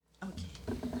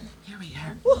Here we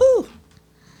are. Woohoo!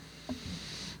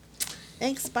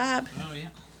 Thanks, Bob. Oh, yeah.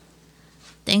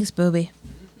 Thanks, Booby.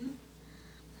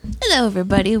 Hello,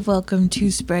 everybody. Welcome to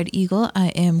Spread Eagle. I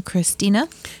am Christina.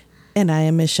 And I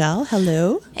am Michelle.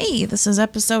 Hello. Hey, this is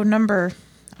episode number...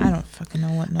 I don't fucking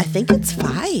know what number. I think it's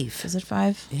 5. Is it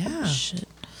 5? Yeah. Oh, shit.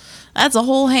 That's a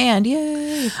whole hand.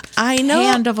 Yay. I know.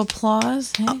 Hand of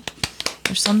applause. Hey.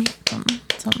 There's something.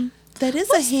 That is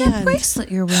What's a hand. that bracelet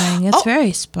you're wearing? It's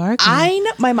very sparkly. I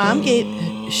know. My mom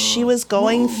gave... She was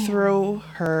going through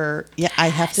her... Yeah, I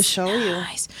have to show you.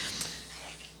 Nice.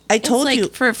 I told it's you.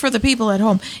 like, for the people at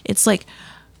home, it's like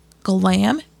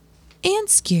glam and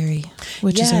scary,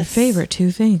 which is our Yes. favorite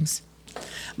two things.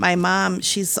 My mom,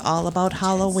 she's all about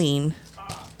Halloween.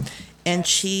 And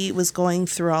she was going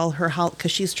through all her...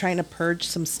 Because she's trying to purge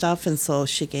some stuff. And so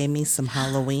she gave me some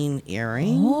Halloween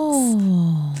earrings.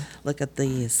 Oh. Look at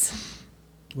these.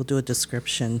 We'll do a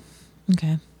description.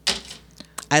 Okay.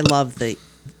 I love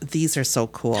these are so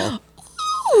cool.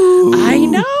 I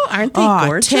know. Aren't they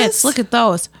gorgeous? Tits. Look at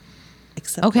those.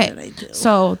 Except what did I Okay, do?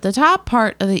 so the top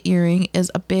part of the earring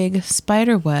is a big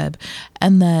spider web,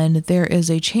 and then there is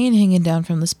a chain hanging down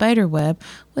from the spider web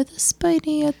with a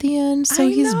spidey at the end, so I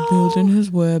he's know. building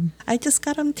his web. I just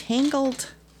got them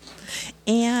tangled.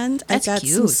 And That's I got some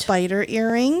cute. spider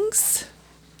earrings.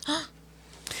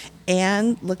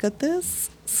 And look at this.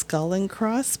 Skull and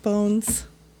crossbones.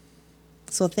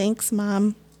 So thanks,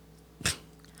 Mom.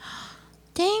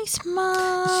 Thanks,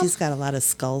 Mom. She's got a lot of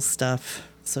skull stuff.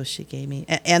 So she gave me.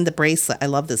 And the bracelet. I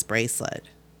love this bracelet.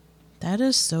 That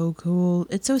is so cool.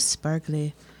 It's so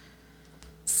sparkly.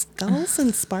 Skulls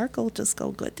and sparkle just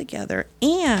go good together.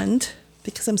 And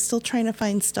because I'm still trying to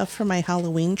find stuff for my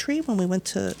Halloween tree when we went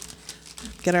to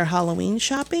get our Halloween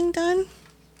shopping done.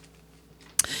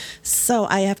 So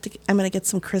I'm going to get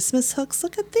some Christmas hooks.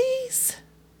 Look at these.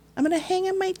 I'm going to hang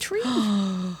on my tree.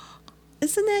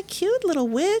 Isn't that cute? Little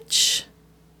witch.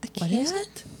 A cat. What is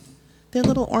it? They're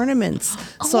little ornaments.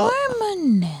 So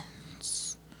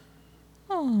Ornaments.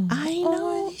 Oh, I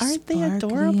know. Aren't they sparkly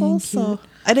adorable? and So cute.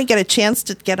 I didn't get a chance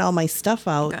to get all my stuff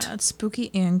out. God, spooky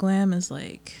and glam is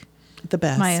like The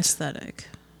best. my aesthetic.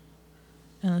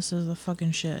 And this is the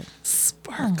fucking shit.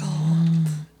 Sparkle.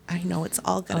 I know it's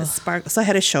all gonna sparkle. So I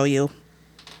had to show you.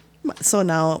 So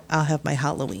now I'll have my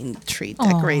Halloween tree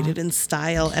decorated in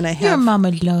style, and I Your have.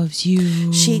 mama loves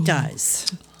you. She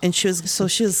does, and she was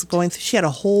going through. She had a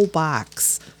whole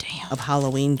box Damn. of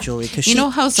Halloween jewelry because You know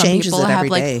how some changes people it have every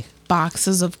like day.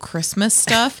 boxes of Christmas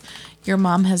stuff? Your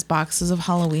mom has boxes of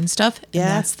Halloween stuff. And Yeah.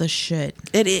 that's the shit.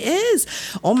 It is.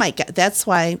 Oh my God! That's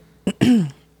why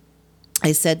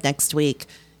I said next week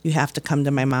you have to come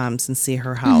to my mom's and see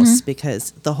her house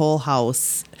because the whole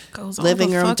house, Goes all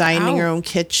living the room, fuck dining out. room,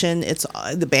 kitchen, it's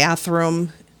the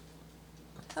bathroom.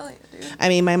 Hell yeah, dude. I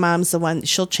mean, my mom's the one.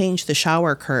 She'll change the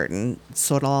shower curtain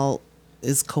so it all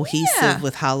is cohesive Yeah.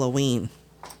 with Halloween.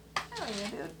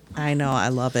 I know. I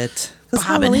love it. 'Cause Bob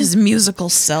and Halloween- his musical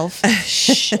self.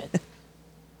 Shit.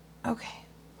 Okay.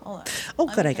 Hold on. Oh,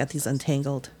 good. I got these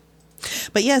untangled.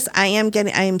 But yes, I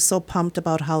am so pumped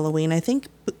about Halloween. I think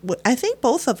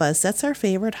both of us. That's our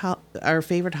favorite. Our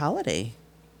favorite holiday.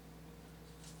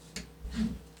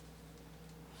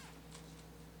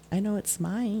 I know it's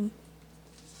mine.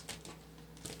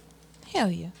 Hell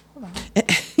yeah. Hold on.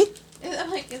 I'm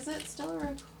like, is it still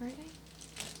recording?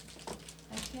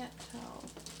 I can't tell.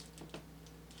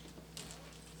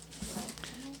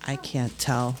 I can't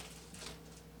tell.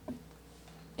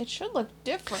 It should look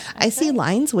different. I see think.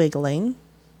 lines wiggling,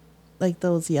 like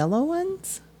those yellow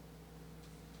ones.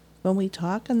 When we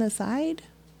talk on the side.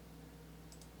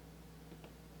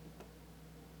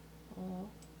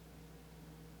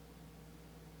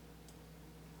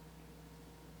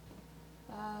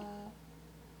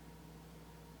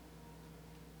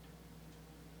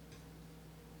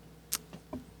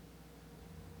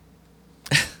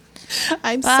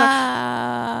 I'm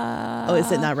sorry. Oh,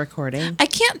 is it not recording? I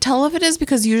can't tell if it is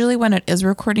because usually when it is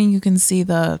recording, you can see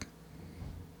the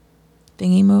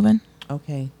thingy moving.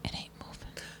 Okay. It ain't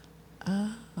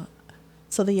moving.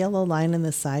 So the yellow line on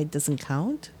the side doesn't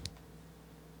count?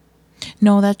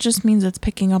 No, that just means it's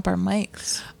picking up our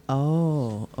mics.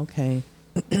 Oh, okay.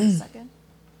 Wait a second.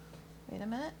 Wait a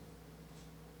minute.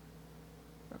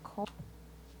 Record.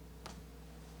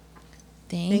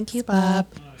 Thank you, Bob.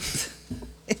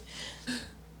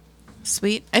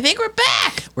 Sweet. I think we're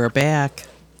back. We're back.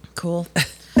 Cool.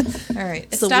 All right.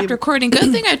 It So stopped we- recording.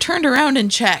 Good thing I turned around and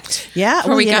checked. Yeah, Before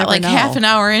well, we you got never like know. half an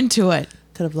hour into it.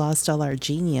 Could have lost all our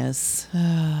genius.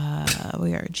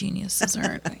 We are geniuses,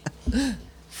 aren't we?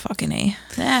 Fucking A.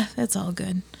 Yeah, that's all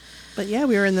good. But yeah,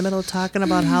 we were in the middle of talking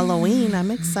about Halloween.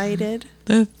 I'm excited.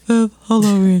 That's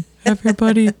Halloween.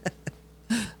 Everybody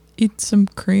eat some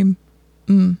cream.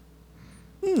 I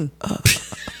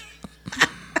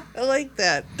like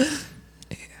that.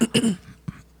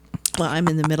 Well, I'm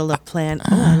in the middle of plan.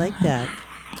 Oh, I like that.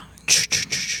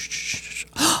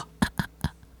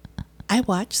 I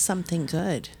watched something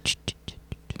good.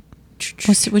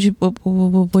 What'd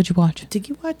you watch? Did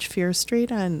you watch Fear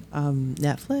Street on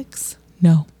Netflix?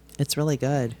 No. It's really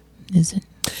good. Is it?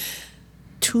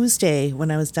 Tuesday,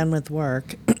 when I was done with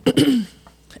work,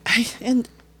 and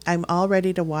I'm all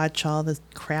ready to watch all the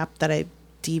crap that I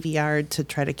DVR'd to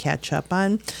try to catch up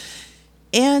on,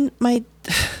 and my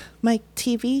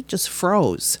TV just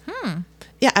froze.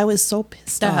 Yeah, I was so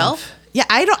pissed The off. hell?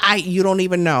 Yeah, you don't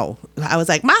even know. I was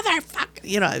like,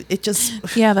 motherfucker, it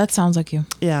just, Yeah, that sounds like you.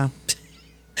 yeah.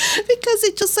 Because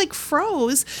it just like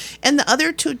froze, and the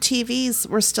other two TVs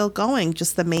were still going,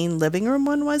 just the main living room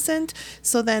one wasn't.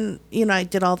 So then, I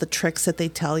did all the tricks that they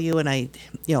tell you, and I,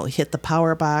 hit the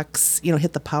power box,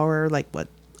 hit the power, like what,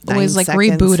 Always 9 like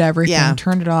seconds. reboot everything, Yeah.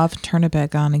 turn it off, turn it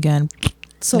back on again.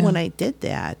 So Yeah. when I did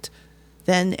that,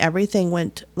 then everything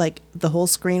went, like, the whole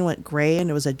screen went gray, and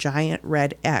it was a giant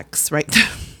red X right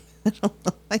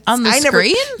On the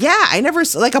screen? Yeah, I never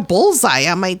saw, like, a bullseye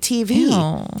on my TV.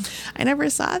 Ew. I never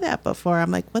saw that before. I'm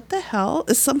like, what the hell?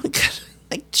 Is someone going to,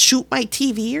 like, shoot my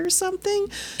TV or something?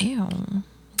 Ew.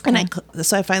 And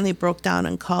so I finally broke down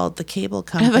and called the cable I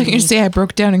company. thought you were going to say I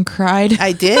broke down and cried.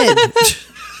 I did.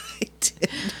 I did.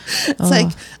 It's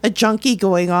like a junkie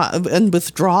going on in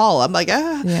withdrawal. I'm like,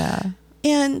 Yeah.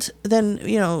 And then,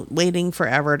 waiting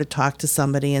forever to talk to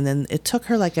somebody. And then it took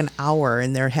her like an hour,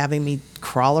 and they're having me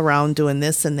crawl around doing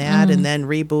this and that, and then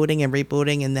rebooting.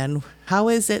 And then, how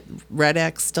is it? Red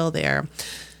X still there.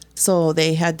 So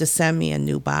they had to send me a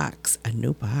new box. A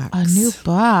new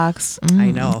box.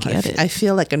 I know. Get it. I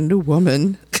feel like a new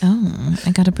woman. Oh,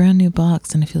 I got a brand new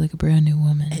box and I feel like a brand new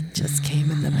woman. It just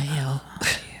came in the mail.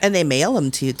 And they mail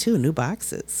them to you too, new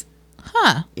boxes.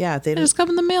 Huh. Yeah, they They just come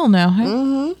in the mail now. Huh?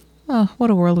 Mm-hmm. Oh, what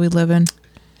a world we live in.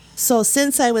 So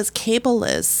since I was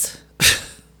cableless,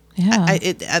 Yeah. I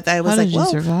was How like, did you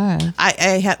well, survive?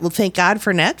 I had, well, thank God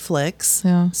for Netflix.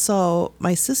 Yeah. So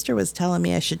my sister was telling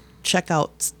me I should check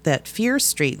out that Fear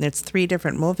Street, and it's 3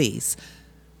 different movies.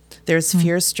 There's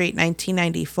Fear Street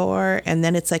 1994, and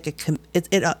then it's like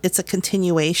it's a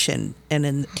continuation, and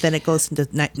then it goes into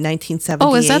 1978.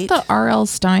 Oh, is that the R.L.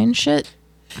 Stein shit?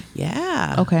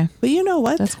 Yeah. Okay. But you know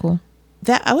what? That's cool.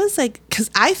 That I was like,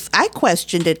 because I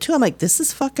questioned it too. I'm like, this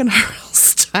is fucking R.L.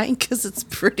 Stein, because it's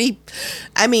pretty.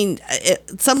 I mean,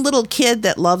 some little kid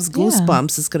that loves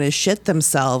Goosebumps is going to shit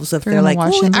themselves if they're like,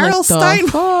 oh, R.L. Stein.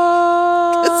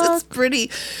 It's pretty.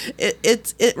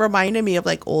 It reminded me of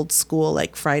like old school,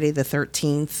 like Friday the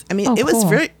 13th. I mean, it was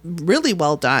really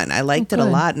well done. I liked it a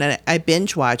lot, and I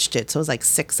binge watched it, so it was like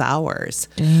 6 hours.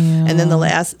 Damn. And then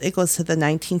it goes to the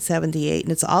 1978,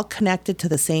 and it's all connected to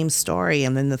the same story.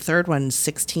 And then the third one,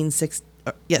 1666.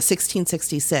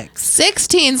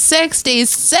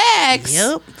 1666.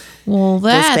 Yep. Well,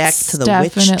 Goes back that's to the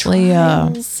witch definitely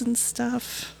trials and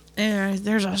stuff.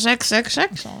 there's a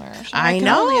 666 on there. So I can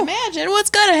know. only imagine what's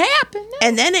gonna happen.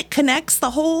 And then it connects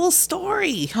the whole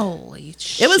story. Holy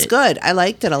shit! It was good. I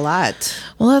liked it a lot.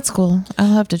 Well, that's cool.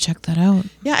 I'll have to check that out.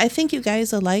 Yeah, I think you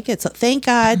guys will like it. So thank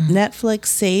God Netflix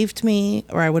saved me,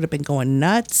 or I would have been going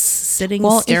nuts, staring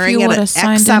If you at would an have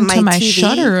signed X on into my TV.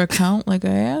 Shutter account like I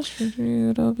asked you, you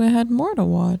would have had more to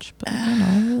watch. But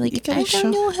like You gotta I show-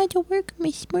 don't know how to work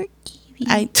my smart TV.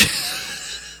 I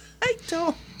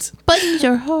don't. Buttons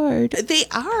are hard. They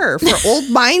are for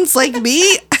old minds like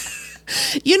me.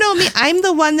 You know me, I'm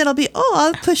the one that'll be,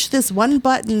 I'll push this one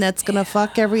button that's going to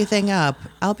fuck everything up.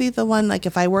 I'll be the one, like,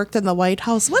 if I worked in the White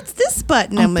House, what's this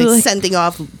button? I'm be like like- sending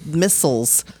off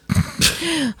missiles.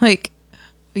 Like,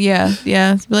 yeah.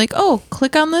 Be like, oh,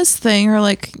 click on this thing, or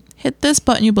like hit this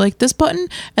button. You'd be like, this button,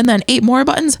 and then 8 more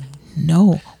buttons.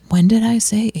 No, when did I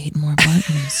say 8 more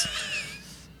buttons?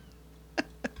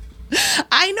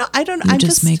 I know, I don't, You I'm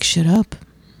just make shit up.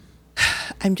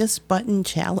 I'm just button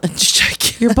challenged, I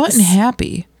guess. You're button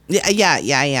happy. Yeah,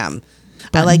 I am. I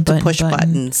Button, like to button, push button.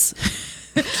 buttons.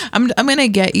 I'm gonna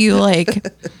get you like,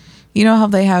 you know how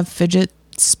they have fidget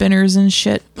spinners and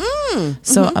shit.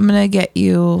 So I'm gonna get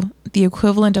you the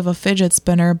equivalent of a fidget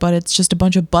spinner, but it's just a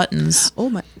bunch of buttons Oh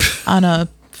my. on a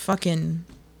fucking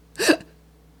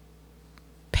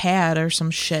pad or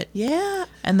some shit. Yeah.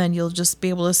 And then you'll just be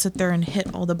able to sit there and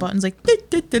hit all the buttons like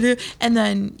 "Du-du-du-du," and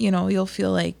then you'll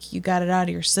feel like you got it out of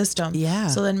your system. Yeah.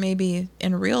 So then maybe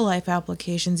in real life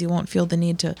applications you won't feel the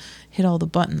need to hit all the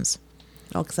buttons.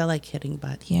 Oh, because I like hitting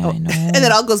buttons. Yeah, I know. And then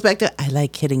it all goes back to I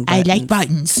like hitting buttons. I like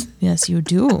buttons. Yes, you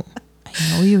do. I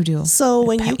know you do. So I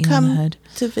when pat you on the come head.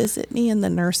 to visit me in the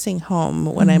nursing home,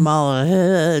 when I'm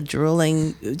all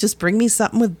drooling, just bring me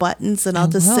something with buttons, and I'll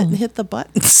just sit will. and hit the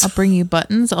buttons. I'll bring you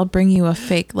buttons. I'll bring you a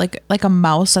fake, like a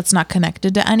mouse that's not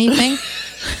connected to anything.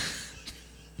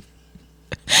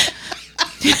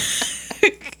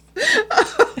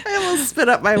 I almost spit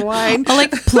up my wine. I'll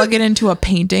like plug it into a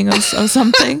painting of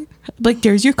something. Like,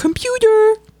 there's your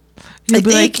computer. You'll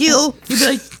be Thank you. You'll be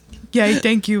like, yeah,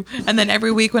 thank you. And then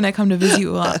every week when I come to visit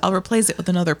you, I'll replace it with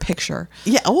another picture.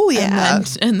 Yeah. Oh, yeah.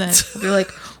 And then I'll be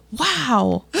like,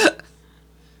 wow,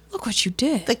 look what you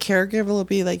did. The caregiver will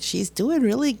be like, she's doing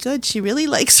really good. She really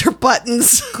likes her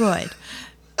buttons. Good.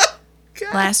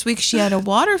 Last week she had a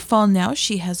waterfall. Now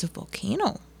she has a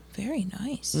volcano. Very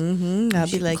nice. I'll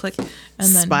She be like click, and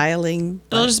then smiling.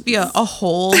 there'll just be a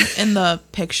hole in the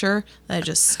picture that I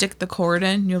just stick the cord in.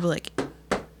 And you'll be like,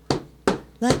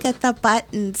 Look at the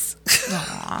buttons.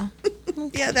 aw.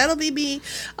 Yeah, that'll be me.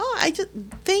 Oh,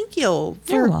 thank you You're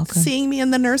for welcome. seeing me in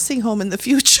the nursing home in the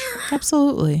future.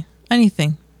 Absolutely.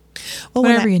 Anything. Well,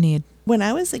 Whatever you need. when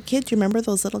I was a kid, do you remember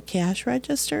those little cash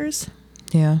registers?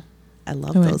 Yeah. I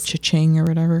love Like those cha-ching or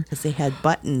whatever. because they had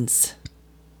buttons.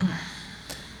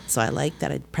 So I liked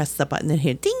that. I'd press the button and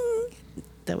hear ding.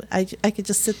 I could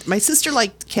just sit. My sister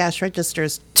liked cash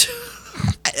registers.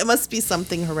 It must be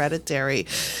something hereditary.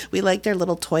 We liked our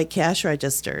little toy cash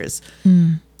registers.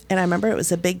 And I remember it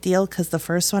was a big deal because the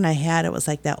first one I had, it was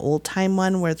like that old time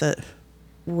one where they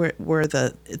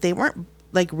weren't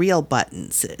like real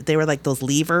buttons. They were like those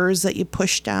levers that you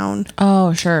push down.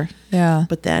 Oh, sure. Yeah.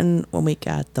 But then when we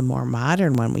got the more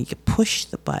modern one, we could push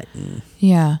the button.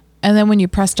 Yeah. And then when you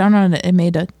press down on it, it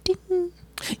made a ding.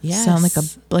 Yes. Sound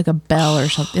like a bell or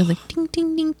something. It was like ding,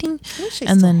 ding, ding, ding. I wish I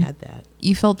And still then had that.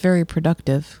 you felt very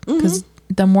productive because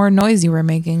the more noise you were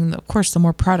making, of course, the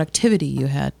more productivity you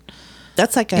had.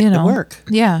 That's like You at know, work.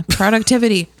 Yeah,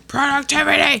 productivity.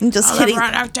 Productivity. I'm just All hitting. the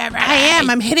productivity.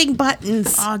 I'm hitting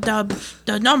buttons.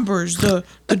 The numbers, the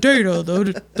data,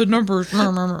 the numbers.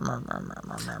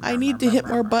 I need to hit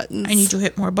more buttons. I need to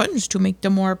hit more buttons to make the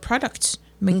more products,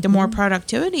 make the more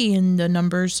productivity in the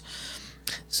numbers.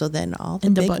 So then all the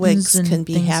And the big buttons wigs and can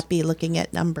be things. happy looking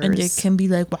at numbers. And it can be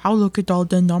like, wow, look at all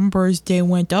the numbers. They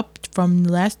went up from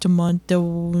last month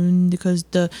because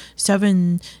the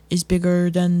 7 is bigger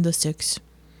than the 6.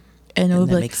 And it'll that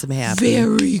be like, makes them happy.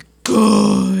 very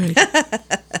good.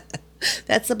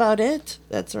 That's about it.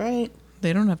 That's right.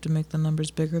 They don't have to make the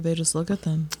numbers bigger. They just look at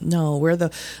them. No, we're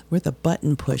the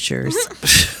button pushers.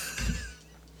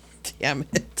 Damn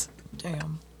it.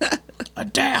 Damn.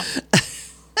 Damn.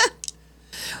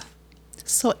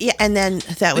 So yeah, and then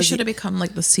that We was should have become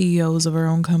like the CEOs of our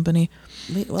own company.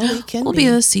 we can We'll be. be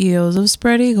the CEOs of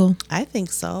Spread Eagle. I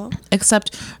think so.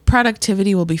 Except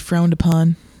productivity will be frowned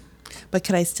upon. But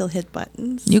could I still hit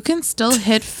buttons? You can still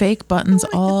hit fake buttons I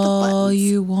wanna hit the all buttons.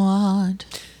 you want.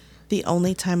 The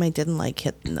only time I didn't like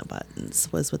hitting the buttons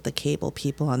was with the cable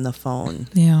people on the phone.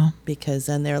 Yeah. Because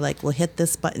then they're like, well, hit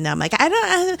this button. I'm like, I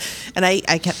don't. And I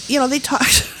kept, they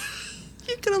talked.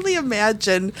 You can only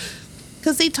imagine.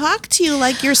 Because they talk to you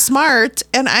like you're smart,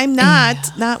 and I'm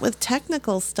not with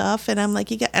technical stuff. And I'm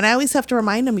like, and I always have to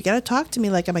remind them, you got to talk to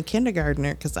me like I'm a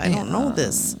kindergartner because I don't know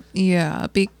this. Yeah.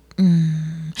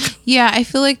 Yeah, I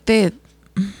feel like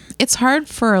it's hard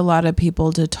for a lot of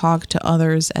people to talk to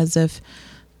others as if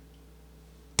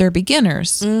they're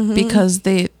beginners because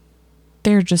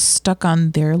they're just stuck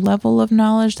on their level of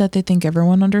knowledge that they think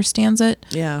everyone understands it.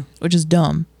 Yeah. Which is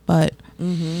dumb, but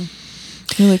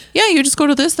you're like, yeah, you just go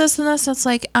to this, and this. It's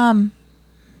like, not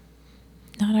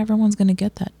everyone's gonna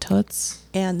get that, toots.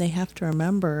 And they have to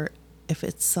remember if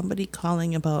it's somebody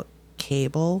calling about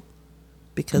cable,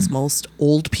 because most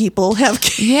old people have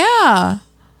cable. Yeah.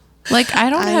 Like, I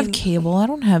don't have cable. I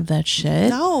don't have that shit.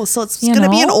 No, so it's You going to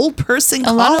be an know? old person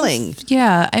A lot of- calling.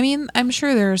 yeah. I mean, I'm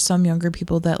sure there are some younger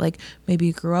people that like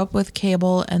maybe grew up with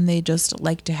cable and they just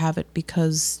like to have it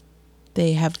because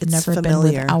they have It's never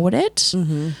familiar. been without it.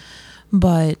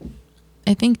 But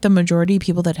I think the majority of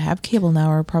people that have cable now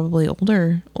are probably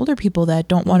older people that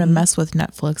don't want to mess with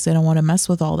Netflix. They don't want to mess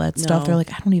with all that stuff. No. They're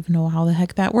like, I don't even know how the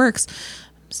heck that works.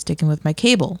 I'm sticking with my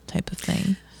cable type of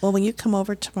thing. Well, when you come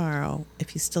over tomorrow,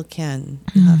 if you still can,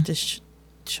 you'll have to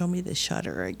show me the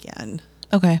Shutter again.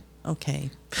 Okay.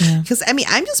 Okay. Yeah. Because,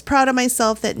 I'm just proud of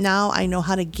myself that now I know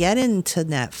how to get into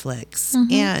Netflix.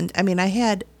 And, I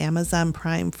had Amazon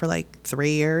Prime for like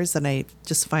 3 years, and I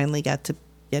just finally got to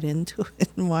get into it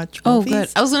and watch Oh, movies. good.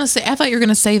 I was gonna say. I thought you were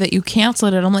gonna say that you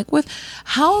canceled it. I'm like, with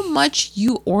how much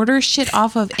you order shit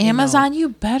off of Amazon, you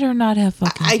better not have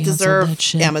fucking. I canceled deserve that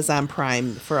shit. Amazon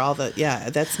Prime for all the,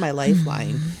 that's my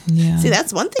lifeline. Yeah. See,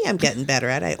 that's one thing I'm getting better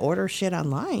at. I order shit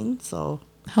online, so.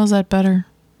 How's that better?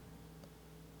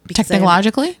 because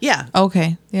Technologically? Yeah.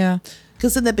 Okay. Yeah.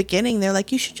 Because in the beginning, they're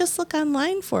like, you should just look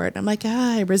online for it. I'm like,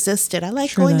 I resist it. I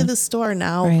like True going to that. the store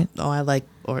now. Right. Oh, I like,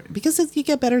 because you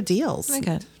get better deals.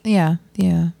 Okay. Yeah.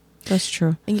 Yeah. That's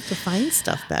true. And you can find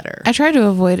stuff better. I try to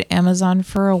avoid Amazon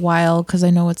for a while because I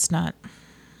know it's not.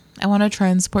 I want to try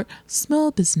and support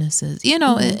small businesses,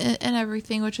 and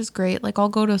everything, which is great. Like, I'll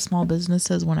go to small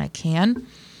businesses when I can.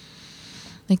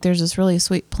 Like, there's this really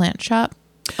sweet plant shop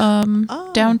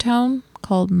downtown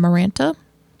called Maranta.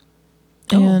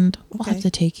 And we'll have to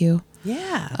take you.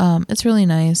 Yeah. It's really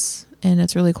nice and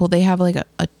it's really cool. They have like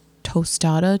a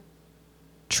tostada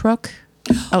truck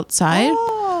outside.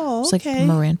 Oh, It's like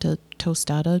Maranta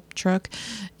tostada truck.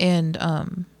 And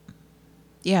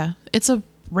yeah, it's a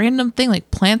random thing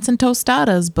like plants and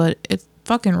tostadas, but it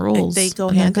fucking rules. They go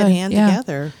And they're hand in good. hand Yeah.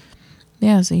 together.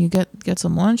 Yeah, so you get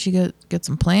some lunch, you get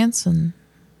some plants, and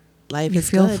Life you is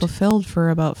feel good. fulfilled for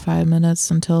about 5 minutes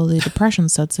until the depression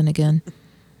sets in again.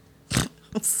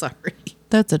 I'm sorry.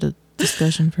 That's a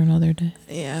discussion for another day.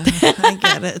 Yeah, I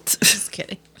get it. Just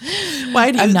kidding.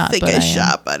 Why do you I'm not, think but I I am.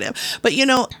 shop on him? But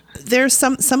there's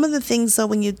some of the things though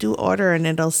when you do order and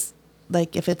it'll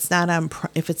like if it's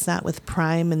not with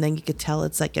Prime and then you could tell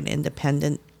it's like an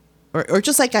independent or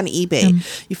just like on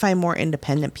eBay, you find more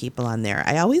independent people on there.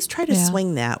 I always try to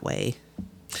swing that way.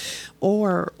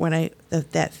 Or when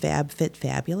that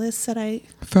FabFitFabulous that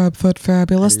FabFit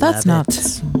Fabulous. That's love not it.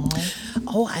 small.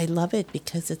 Oh, I love it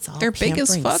because it's all They're big as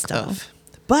pampering fuck, stuff.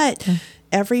 But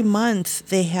every month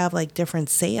they have like different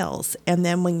sales, and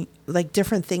then when like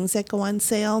different things that go on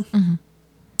sale, and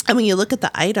when you look at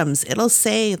the items, it'll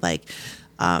say like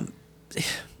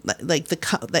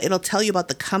it'll tell you about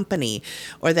the company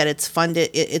or that it's funded.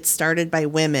 It's started by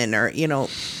women, or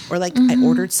or like I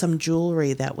ordered some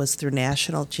jewelry that was through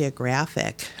National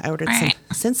Geographic. I ordered some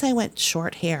since I went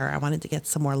short hair. I wanted to get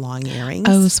some more long earrings.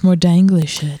 Oh, some more dangly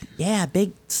shit. Yeah,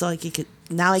 big. So like you could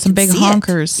now I Some can big see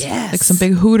honkers. It. Yes, Like some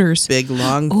big hooters. big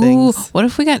long Ooh, things. what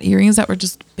if we got earrings that were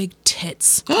just big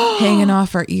tits hanging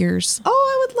off our ears? Oh,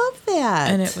 I would love that.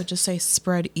 And it would just say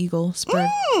spread eagle, spread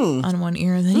on one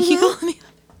ear and then eagle on the other.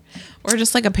 Or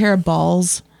just like a pair of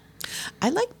balls. I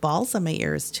like balls on my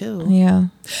ears too. Yeah.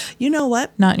 You know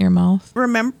what? Not in your mouth.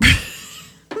 Remember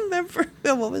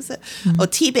what was it? Oh,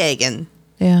 teabagging.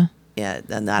 Yeah. Yeah,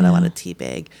 not I want a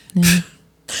teabag. Yeah.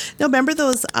 No, remember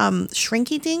those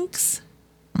shrinky dinks?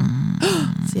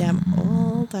 See, I'm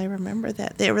old. I remember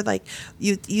that. They were like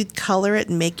you'd color it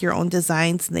and make your own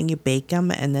designs, and then you bake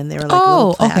them, and then they were like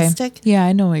little plastic. Okay. Yeah,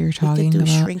 I know what you're You talking could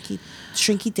do about.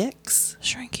 shrinky dicks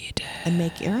Shrinky dick. and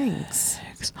make earrings.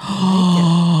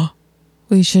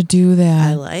 We should do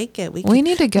that. I like it. We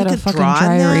need to get a fucking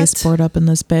dry erase board up in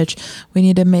this bitch. We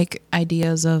need to make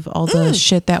ideas of all the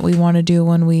shit that we want to do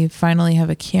when we finally have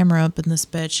a camera up in this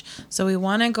bitch. So we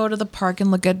want to go to the park and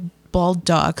look at bald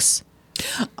ducks.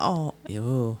 Oh,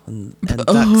 ew, and duck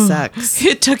sex.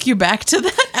 It took you back to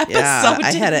that episode. Yeah,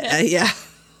 I had didn't it. Yeah.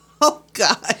 Oh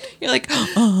God. You're like,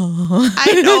 oh.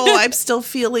 I know. I'm still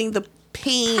feeling the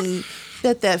pain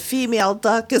that female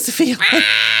duck is feeling.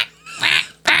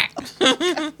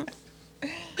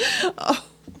 Oh,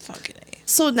 fucking A.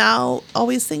 So now,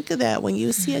 always think of that when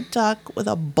you see a duck with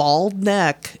a bald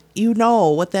neck. You know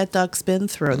what that duck's been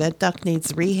through. That duck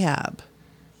needs rehab.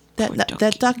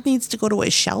 That duck needs to go to a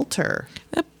shelter.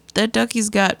 That ducky's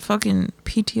got fucking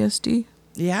PTSD.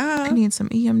 Yeah. I need some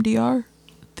EMDR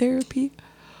therapy.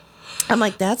 I'm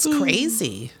like, that's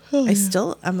crazy.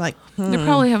 I'm like, They're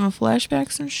probably having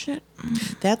flashbacks and shit.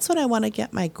 that's what I want to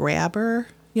get my grabber.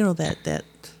 You know, that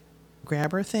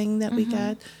grabber thing that we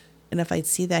got. And if I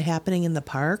see that happening in the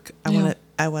park, I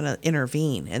want to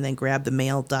intervene and then grab the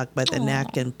male duck by the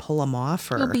neck and pull him off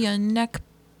her. You'll be a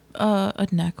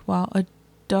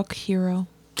duck hero.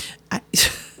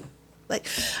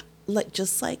 Like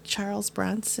just like Charles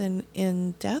Bronson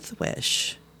in Death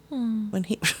Wish, when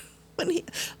he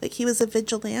was a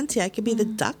vigilante. I could be the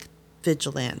duck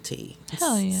vigilante.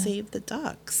 Hell yeah. Save the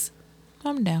ducks.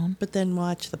 I'm down. But then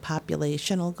watch the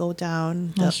population will go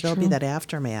down. That's There'll be true. that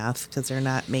aftermath because they're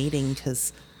not mating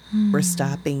because we're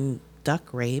stopping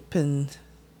duck rape. And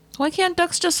Why can't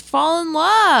ducks just fall in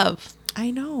love? I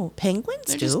know penguins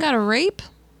They do. just got to rape.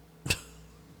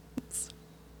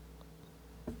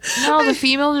 No, the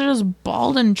females are just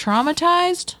bald and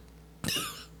traumatized.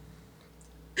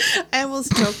 I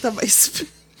almost choked on my spoon.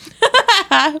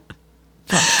 I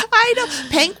I know.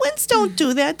 Penguins don't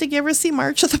do that. Did you ever see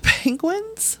March of the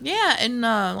Penguins? Yeah, and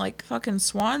like fucking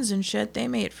swans and shit, they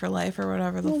mate for life or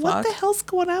whatever the Well, fuck. what the hell's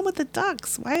going on with the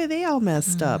ducks? Why are they all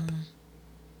messed up?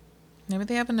 Maybe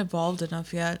they haven't evolved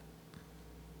enough yet.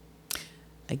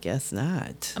 I guess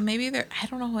not. Maybe they're, I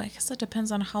don't know, I guess that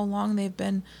depends on how long they've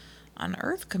been on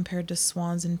Earth compared to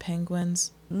swans and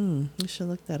penguins. We should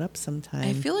look that up sometime.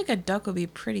 I feel like a duck would be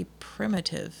pretty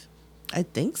primitive. I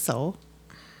think so.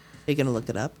 Are you going to look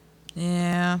it up?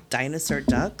 Yeah. Dinosaur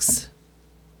ducks?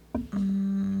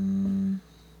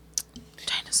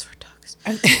 Dinosaur ducks.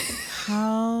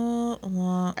 How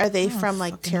long? Are they I don't from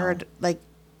like fucking know.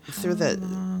 through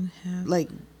the like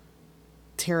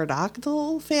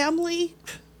pterodactyl family?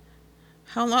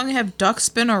 How long have ducks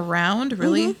been around?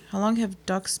 Really? How long have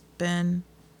ducks been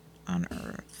on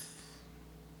Earth?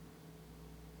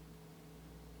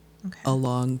 Okay. A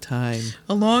long time.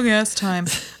 A long ass time.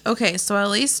 Okay, so at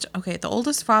least, the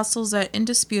oldest fossils that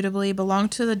indisputably belong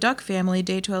to the duck family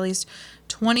date to at least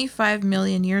 25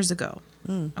 million years ago.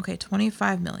 Okay,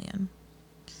 25 million.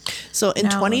 So in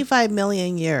Now- 25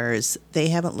 million years, they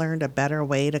haven't learned a better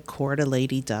way to court a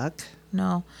lady duck?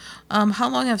 No. How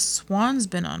long have swans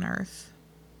been on Earth?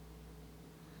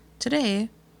 Today,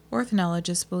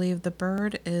 ornithologists believe the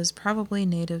bird is probably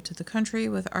native to the country,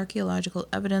 with archaeological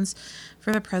evidence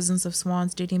for the presence of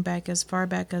swans dating back as far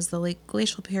back as the late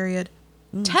glacial period,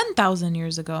 10,000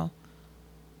 years ago.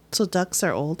 So ducks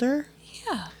are older?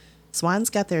 Yeah. Swans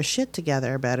got their shit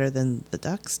together better than the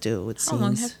ducks do, it How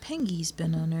long seems. have pengies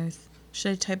been on Earth?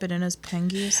 Should I type it in as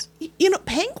pengies? You know,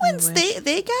 penguins, I wish.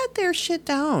 they got their shit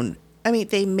down. I mean,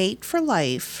 they mate for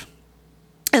life.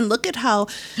 And look at how...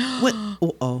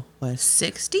 what?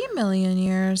 60 million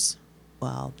years.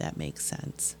 Well, that makes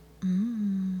sense.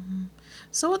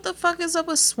 So what the fuck is up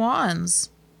with swans?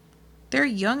 They're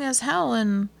young as hell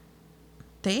and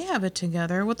they have it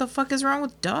together. What the fuck is wrong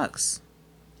with ducks?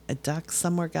 A duck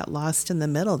somewhere got lost in the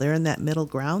middle. They're in that middle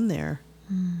ground there.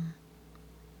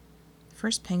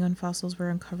 First penguin fossils were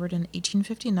uncovered in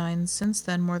 1859. Since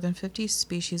then, more than 50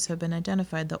 species have been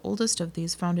identified. The oldest of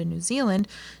these, found in New Zealand,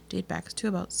 date back to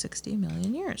about 60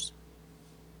 million years.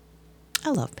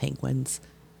 I love penguins.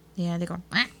 Yeah, they go,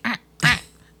 "Ah, ah, ah."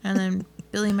 And then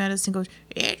Billy Madison goes,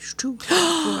 "It's too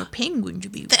hard for a penguin to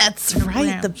be." That's walking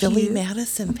right, the around Billy here."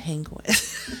 Madison penguin.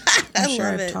 I'm I sure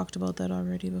love I've it. talked about that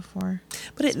already before.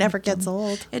 But it never gets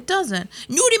old. It doesn't.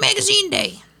 Nudie Magazine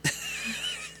Day.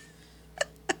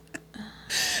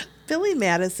 Billy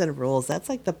Madison rules. That's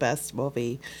like the best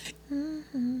movie.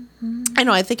 I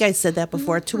know. I think I said that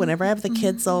before too. Whenever I have the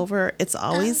kids over, it's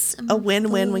always a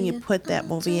win-win when you put that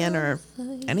movie in, or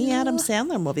any Adam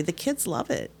Sandler movie. The kids love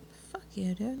it. Fuck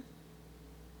yeah, dude.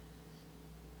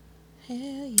 Hell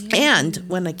yeah. And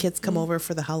when the kids come over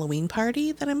for the Halloween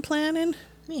party that I'm planning,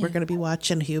 Yeah. we're going to be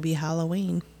watching Hubie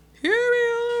Halloween. Yeah.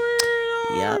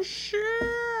 Yep.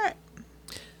 Shit.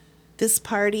 This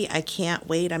party, I can't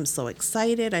wait. I'm so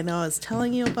excited. I know I was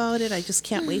telling you about it. I just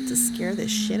can't wait to scare the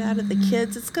shit out of the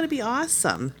kids. It's going to be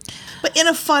awesome. But in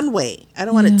a fun way. I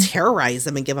don't want to terrorize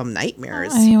them and give them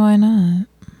nightmares. I mean, why not?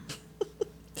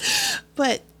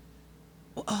 But,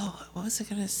 what was I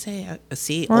going to say?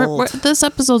 See, We're- old. this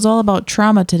episode's all about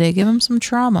trauma today. Give him some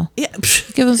trauma. Yeah.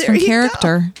 Give him There some you go.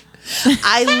 character.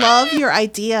 I love your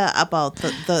idea about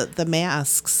the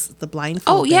masks, the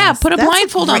blindfold. Oh, yeah. masks. Put a That's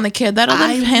blindfold on great- the kid. That'll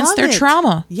I enhance love their it.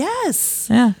 trauma. Yes.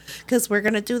 Yeah. Because we're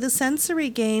going to do the sensory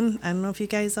game. I don't know if you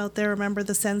guys out there remember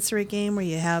the sensory game where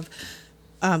you have,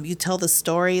 you tell the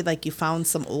story like you found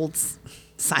some old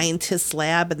scientist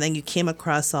lab and then you came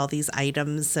across all these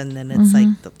items and then it's like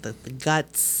the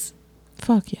guts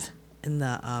Fuck yeah. and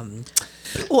the,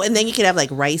 and then you could have like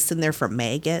rice in there for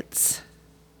maggots.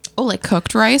 Oh, like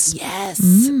cooked rice? Yes.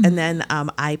 And then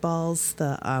eyeballs,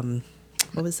 the,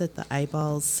 what was it? The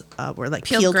eyeballs were like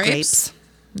peeled grapes.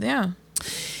 Yeah.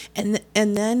 And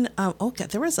then, God,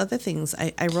 there was other things.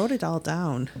 I wrote it all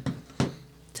down.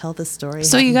 Tell the story.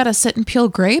 So you got to sit and peel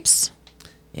grapes?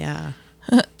 Yeah.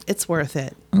 It's worth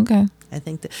it. Okay. I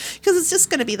think that, because it's just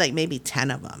going to be like maybe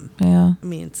 10 of them. Yeah. I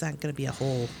mean, it's not going to be a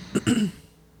whole.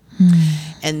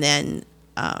 And then,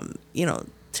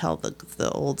 tell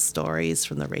the old stories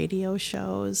from the radio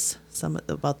shows.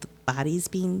 About the bodies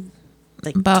being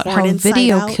like About torn how inside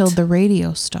video out. killed the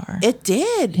radio star. It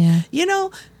did. Yeah.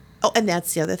 Oh, and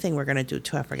that's the other thing we're going to do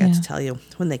too. I forgot to tell you.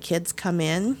 When the kids come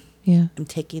in, Yeah. I'm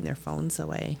taking their phones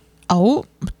away. Oh,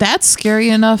 that's scary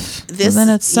enough This- within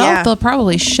itself. yeah. They'll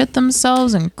probably shit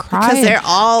themselves and cry. Because they're and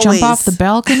always- jump off the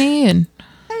balcony, and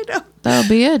I know. that'll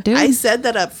be it, dude. I said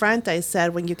that up front. I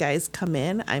said, when you guys come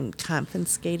in, I'm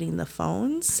confiscating the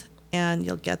phones and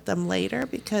you'll get them later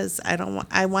because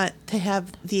I want to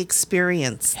have the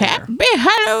experience there. Happy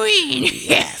Halloween.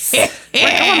 Yes. We're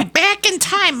going back in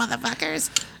time, motherfuckers.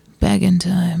 Back in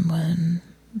time when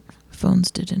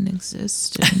phones didn't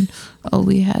exist and all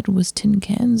we had was tin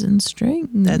cans and string.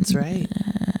 That's right.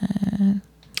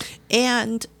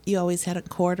 And you always had a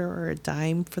quarter or a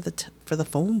dime for the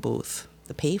phone booth,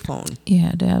 the pay phone. You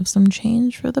had to have some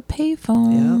change for the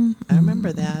payphone. Yep, I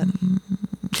remember that.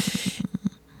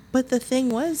 But the thing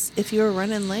was, if you were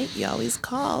running late, you always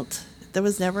called. There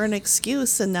was never an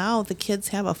excuse, and now the kids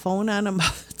have a phone on them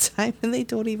all the time, and they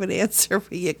don't even answer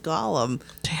when you call them.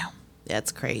 Damn.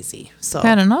 That's crazy. So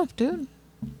Bad enough, dude.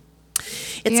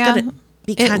 it's gonna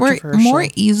be we're controversial. more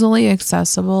easily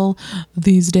accessible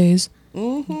these days,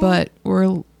 but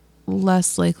we're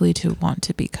less likely to want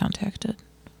to be contacted.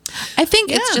 I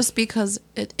think it's just because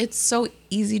it's so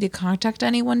easy to contact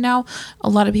anyone now. A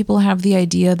lot of people have the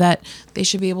idea that they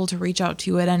should be able to reach out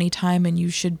to you at any time and you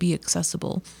should be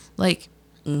accessible. Like,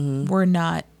 we're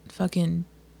not fucking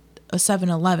a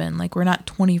 7-Eleven. Like, we're not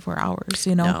 24 hours,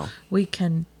 you know?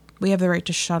 No. We have the right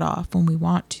to shut off when we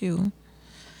want to.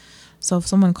 So if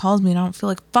someone calls me and I don't feel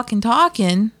like fucking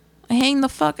talking, I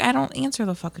don't answer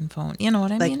the fucking phone. You know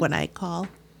what I mean? Like when I call.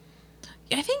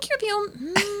 I think you're the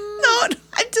only... No,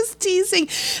 I'm just teasing.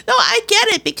 No, I get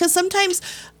it because sometimes,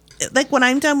 like when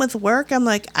I'm done with work, I'm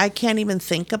like, I can't even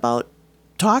think about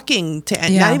talking to,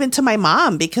 not even to my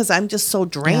mom because I'm just so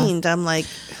drained. I'm like,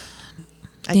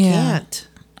 I can't.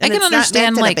 And I can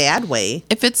understand, not meant like, in a bad way.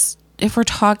 If we're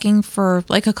talking for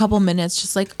like a couple minutes,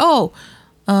 just like,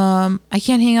 I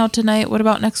can't hang out tonight. What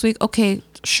about next week? Okay,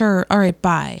 sure. All right,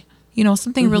 bye. You know,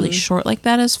 something really short like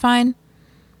that is fine.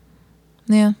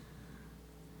 Yeah.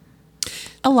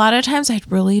 A lot of times I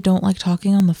really don't like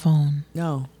talking on the phone.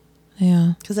 No.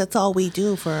 Yeah. Because that's all we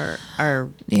do for our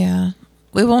Yeah.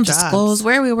 We won't jobs. disclose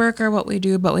where we work or what we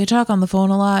do, but we talk on the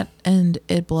phone a lot and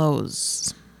it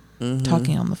blows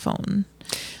talking on the phone.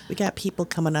 We got people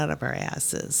coming out of our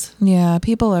asses. Yeah,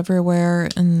 people everywhere,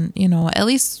 and you know, at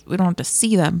least we don't have to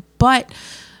see them. But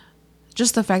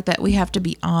just the fact that we have to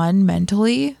be on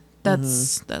mentally,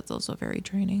 that's also very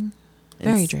draining.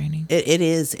 Very draining. It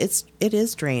is. It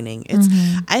is draining. It's.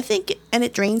 I think, and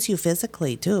it drains you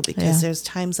physically too, because there's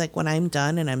times like when I'm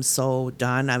done and I'm so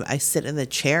done, I sit in the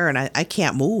chair and I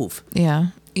can't move. Yeah,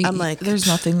 I'm like, there's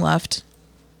nothing left.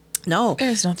 No,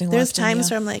 There's nothing There's left in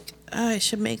times you. where I'm like, I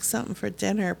should make something for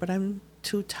dinner, but I'm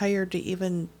too tired to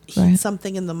even heat Right.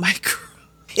 something in the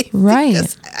microwave. Right.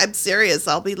 Because I'm serious.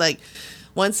 I'll be like,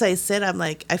 once I sit, I'm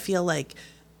like, I feel like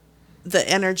the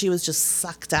energy was just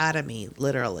sucked out of me,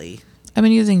 literally. I've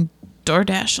been using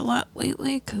DoorDash a lot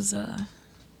lately because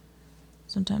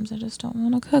sometimes I just don't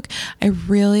want to cook. I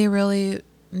really, really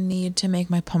need to make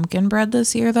my pumpkin bread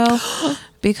this year, though,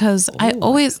 because I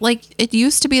always, like, it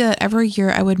used to be that every year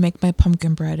I would make my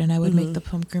pumpkin bread, and I would make the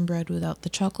pumpkin bread without the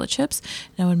chocolate chips,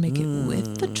 and I would make it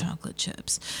with the chocolate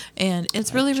chips. And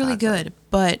it's really, really good.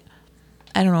 But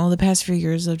I don't know, the past few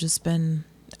years I've just been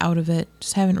out of it.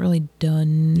 Just haven't really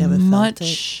done Never felt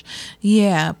much.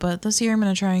 Yeah, but this year I'm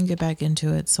going to try and get back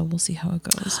into it, so we'll see how it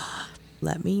goes.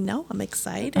 Let me know. I'm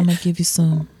excited. I'm going to give you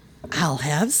some I'll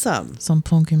have some.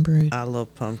 pumpkin bread. I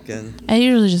love pumpkin. I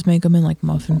usually just make them in like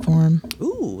muffin form.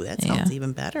 Ooh, that sounds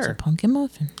even better. It's a pumpkin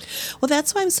muffin. Well,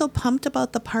 that's why I'm so pumped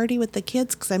about the party with the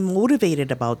kids, because I'm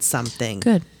motivated about something.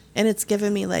 Good. And it's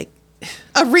given me like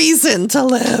a reason to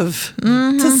live,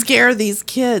 to scare these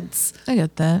kids. I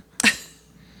get that.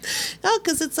 No,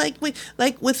 because it's like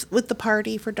with the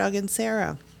party for Doug and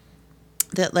Sarah,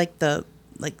 that like the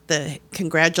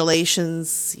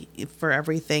congratulations for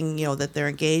everything, you know, that they're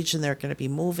engaged and they're going to be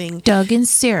moving. Doug and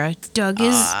Sarah. Doug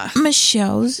is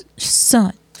Michelle's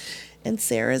son. And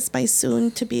Sarah's my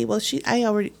soon to be. Well, I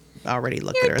already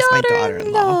look at her as my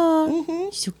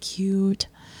daughter-in-law. So cute.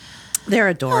 They're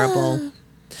adorable.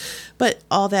 But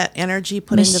all that energy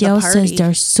put into Michelle the party. says they're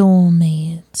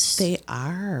soulmates. They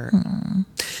are.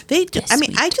 They do. I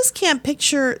mean, I just can't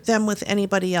picture them with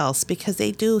anybody else because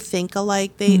they do think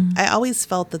alike. I always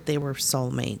felt that they were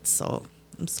soulmates. So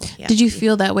I'm so happy. Did you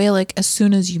feel that way like as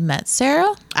soon as you met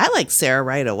Sarah? I like Sarah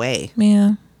right away.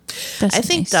 Yeah. That's I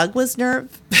think nice. Doug was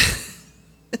nervous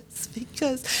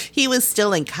because he was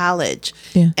still in college.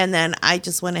 Yeah. And then I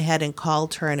just went ahead and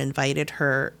called her and invited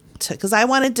her to, because I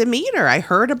wanted to meet her. I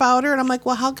heard about her and I'm like,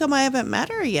 well, how come I haven't met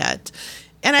her yet?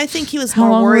 And I think he was How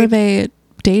more long worried. were they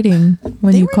dating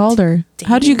when you were called her?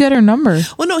 How did you get her number?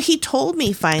 Well, no, he told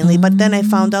me finally, but then I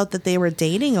found out that they were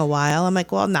dating a while. I'm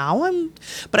like, well,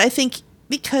 but I think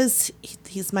because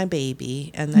he's my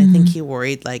baby, and I think he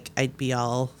worried like I'd be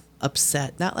all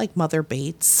upset, not like Mother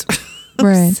Bates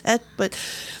Right. upset, but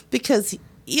because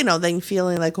then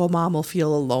feeling like, oh, mom will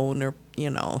feel alone or,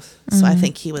 So I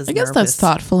think he was I guess nervous. that's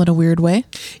thoughtful in a weird way.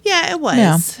 Yeah, it was.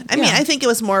 Yeah. I mean, I think it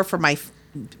was more for my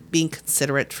being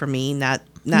considerate for me, not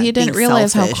You didn't being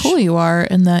realize selfish. how cool you are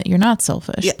and that you're not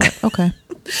selfish. Yeah. But okay.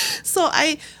 So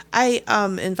I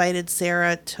invited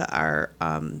Sarah to our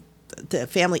the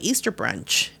family Easter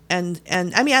brunch. And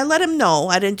I mean, I let him know.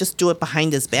 I didn't just do it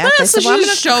behind his back. I So said, well, I'm she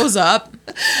gonna shows up.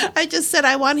 I just said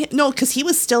I want him. No, because he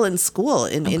was still in school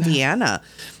in Indiana.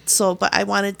 So, but I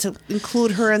wanted to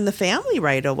include her in the family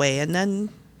right away. And then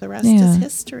the rest is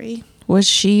history. Was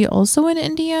she also in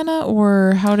Indiana,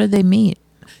 or how did they meet?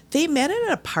 They met at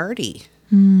a party,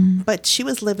 but she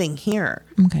was living here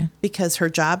Okay. because her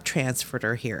job transferred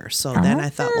her here. So then I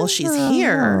thought, well, she's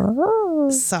here.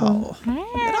 So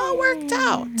it all worked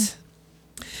out.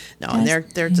 No, and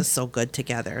they're just so good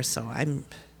together. So I'm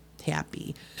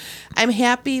happy. I'm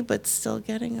happy, but still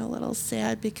getting a little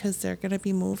sad because they're going to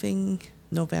be moving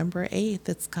November 8th.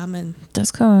 It's coming.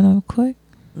 That's coming up quick.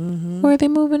 Mm-hmm. Where are they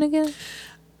moving again?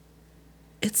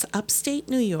 It's upstate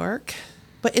New York,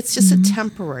 but it's just a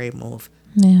temporary move.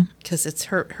 Yeah. Because it's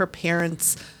her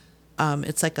parents.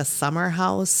 It's like a summer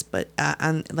house, but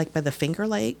on like by the Finger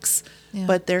Lakes. Yeah.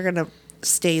 But they're going to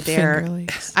stay there. Finger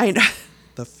Lakes. I know.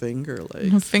 The Finger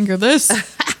Lakes. Finger this.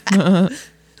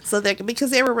 So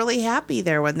because they were really happy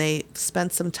there when they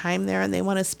spent some time there, and they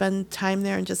want to spend time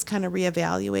there and just kind of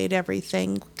reevaluate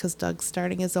everything because Doug's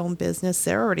starting his own business.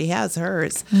 Sarah already has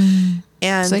hers,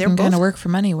 and So they they're can both kind of work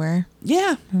from anywhere.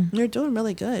 yeah, they're doing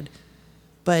really good.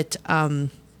 But I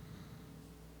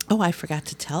forgot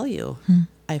to tell you,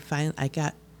 I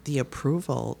got the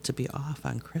approval to be off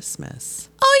on Christmas,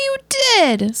 Oh,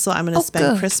 you did. so I'm going to spend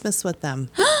good. Christmas with them.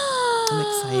 I'm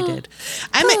excited.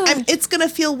 It's going to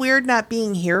feel weird not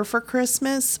being here for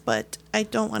Christmas, but I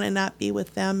don't want to not be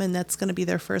with them, and that's going to be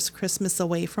their first Christmas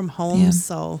away from home. Yeah.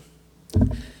 So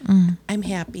I'm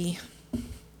happy.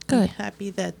 Good. I'm happy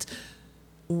that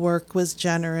work was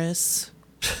generous.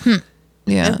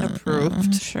 Yeah. And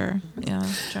approved. Sure. Yeah.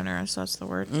 Generous. That's the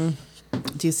word.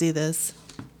 Do you see this?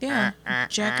 Yeah.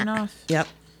 Jacking off. Yep.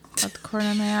 Out the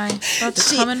corner of my eye. About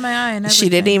to come in my eye and everything. She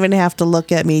didn't even have to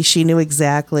look at me. She knew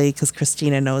exactly because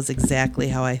Christina knows exactly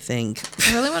how I think.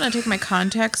 I really want to take my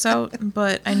contacts out,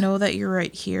 but I know that you're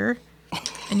right here,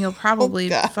 and you'll probably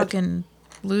fucking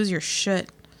lose your shit.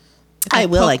 if I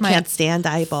will. I poke my can't stand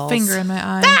eyeballs. Finger in my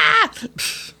eye. Ah!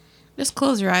 Just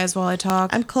close your eyes while I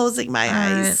talk. I'm closing my All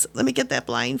eyes. Let me get that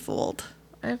blindfold.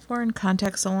 I have worn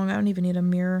contacts so long I don't even need a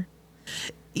mirror.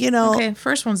 Okay,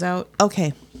 First one's out.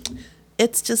 Okay.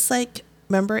 It's just like,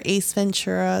 remember Ace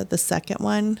Ventura, the second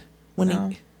one?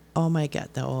 No. Oh my God.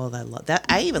 I love that.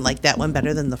 I even like that one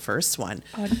better than the first one.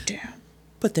 Oh damn.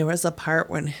 But there was a part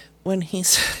when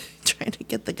he's trying to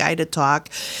get the guy to talk,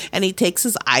 and he takes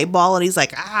his eyeball and he's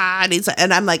like,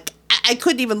 and I'm like, I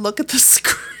couldn't even look at the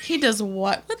screen. He does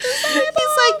what with his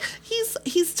eyeball?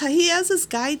 He has this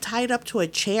guy tied up to a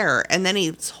chair, and then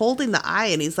he's holding the eye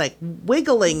and he's like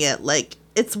wiggling it like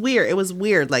it's weird. It was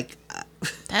weird, like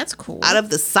That's cool. out of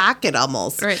the socket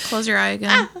almost. All right, close your eye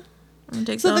again. I'm gonna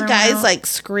take So the other one guy's out. like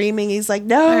screaming. He's like,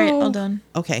 no. All right, all done.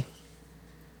 Okay.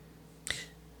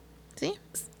 See?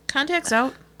 Contacts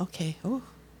out. Okay. Ooh.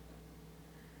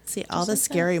 See, all the like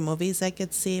scary movies I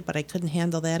could see, but I couldn't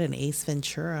handle that in Ace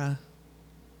Ventura.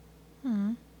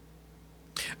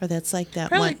 Or that's like that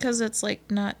Probably one. because it's like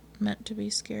not meant to be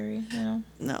scary, you know?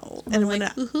 No. And when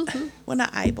an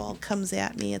eyeball comes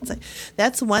at me, it's like,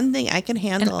 that's one thing I can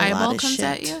handle. An a lot eyeball of comes shit.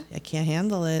 at you? I can't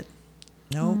handle it.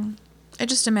 Nope. I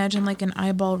just imagine like an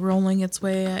eyeball rolling its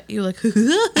way at you, like, and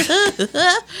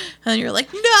you're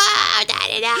like, no,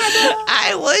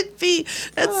 I would be.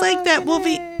 That's like that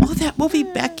movie. Oh, that movie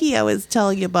Becky I was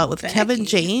telling you about with Kevin Becky.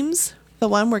 James. The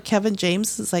one where Kevin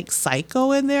James is like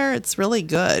psycho in there. It's really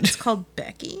good. It's called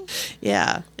Becky.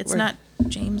 Yeah. It's not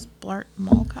James Blart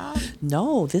Mall Cop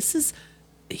No,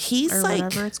 he's or like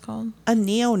whatever it's called. a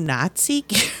neo-Nazi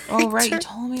character. Oh, right. You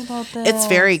told me about that.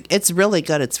 It's really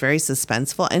good. It's very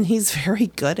suspenseful, and he's very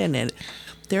good in it.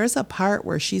 There's a part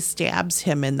where she stabs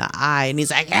him in the eye, and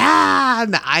he's like, ah,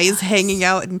 and the eye is hanging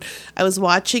out. And I was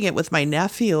watching it with my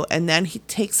nephew, and then he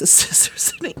takes the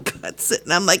scissors and he cuts it.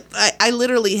 And I'm like, I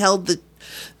literally held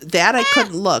that I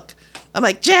couldn't look. I'm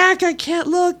like, Jack, I can't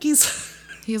look.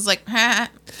 He's like, ha.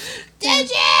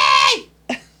 Digi!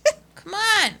 Come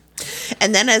on.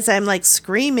 And then as I'm like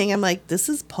screaming, I'm like, this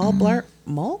is Paul Blart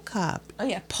Mall Cop. Oh,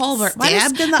 yeah. Paul Blart.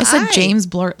 Stabbed in the I said eye. James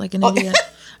Blart like an idiot.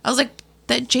 I was like,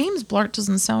 that James Blart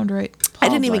doesn't sound right. I Paul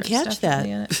didn't even Blart's catch that.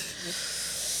 definitely in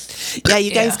it. Yeah,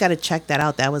 you guys Yeah. got to check that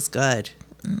out. That was good.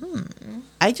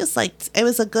 I just liked it.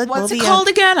 Was a good What's movie. it called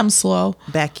again? I'm slow.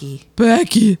 Becky.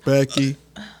 Becky. Becky.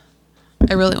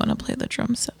 I really want to play the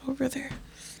drum set over there.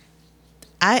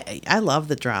 I love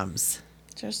the drums.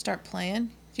 Just start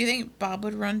playing. Do you think Bob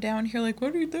would run down here like,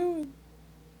 what are you doing?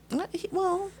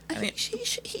 Well, I mean,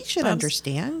 he should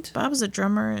understand. Bob's a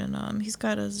drummer, and he's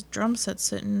got his drum set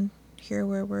sitting here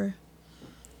where we're,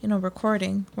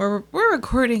 recording. We're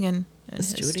recording in a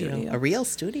studio. A real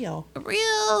studio. A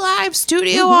real live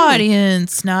studio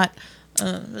audience. Not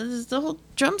the whole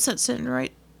drum set sitting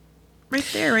right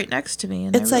there, right next to me.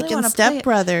 And it's like in Step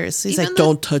Brothers. He's like,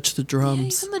 don't touch the drums.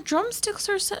 Yeah, even the drumsticks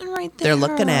are sitting right there. They're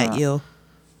looking at you.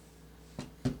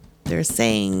 They're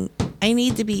saying, I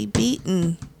need to be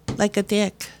beaten like a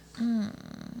dick.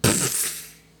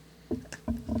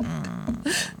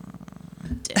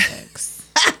 Dicks.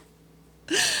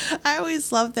 I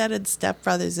always love that in Step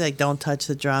Brothers. He's like, don't touch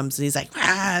the drums. And he's like,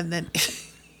 and then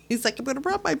he's like, I'm going to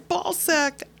rub my ball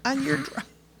sack on your drum.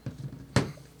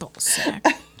 Ball sack.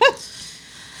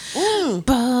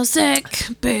 Ball sack,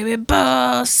 baby,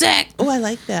 ball sack. Oh, I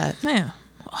like that. Yeah.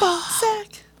 Ball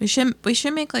sack. We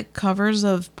should make like covers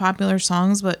of popular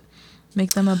songs, but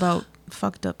make them about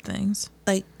fucked up things.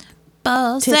 Like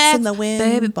ball tits sack, in the wind,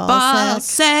 baby, ball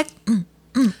sack.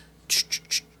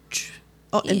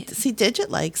 Oh, and see, Digit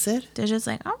likes it. Digit's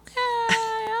like, okay.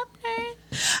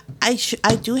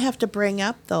 I do have to bring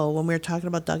up though when we were talking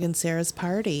about Doug and Sarah's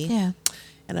party. Yeah.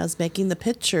 And I was making the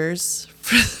pictures.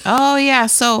 Oh yeah,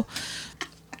 so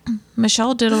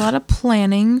Michelle did a lot of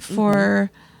planning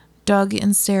for Doug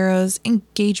and Sarah's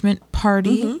engagement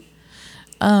party.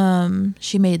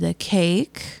 She made the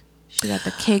cake. She got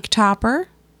the cake topper.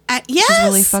 Yes. Which is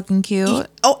really fucking cute.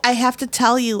 Oh, I have to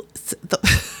tell you,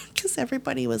 because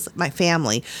everybody was, my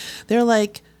family, they're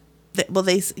like,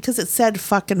 because it said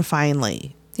fucking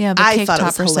finally. Yeah, the cake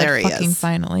topper said fucking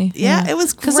finally. Yeah, it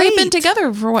was great. Because they've been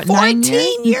together for what, 9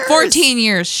 years? 14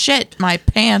 years. Shit, my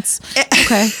pants.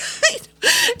 Okay.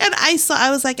 And I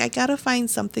was like, I gotta find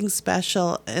something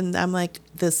special, and I'm like,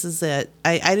 this is it.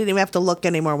 I didn't even have to look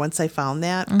anymore once I found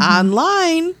that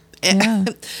online. Yeah.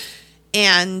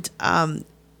 And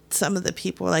some of the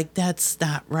people were like, that's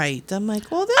not right. I'm like,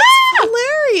 well, that's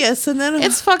hilarious. And then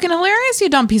it's fucking hilarious, you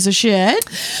dumb piece of shit.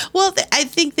 Well, I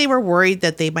think they were worried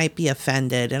that they might be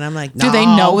offended, and I'm like, no. Do they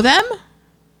know them?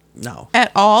 No.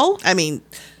 At all? I mean,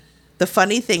 the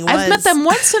funny thing was, I've met them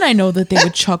once, and I know that they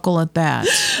would chuckle at that.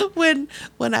 When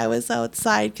I was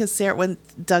outside, because when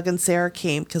Doug and Sarah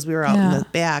came, because we were out in the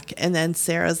back, and then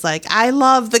Sarah's like, I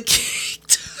love the cake.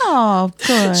 Oh,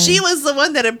 good. She was the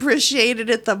one that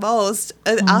appreciated it the most.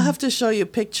 And I'll have to show you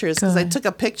pictures, because I took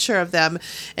a picture of them,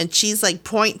 and she's like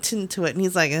pointing to it, and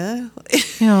he's like,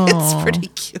 It's pretty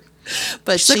cute.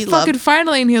 But she's like, fucking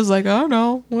finally, and he was like, oh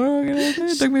no, what am I gonna do?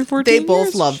 It took me 14 years. They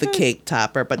both loved the cake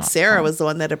topper, but Sarah was the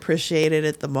one that appreciated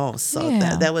it the most. So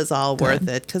that was all worth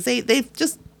it, because they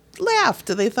just laughed.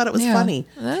 They thought it was funny,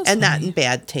 and not in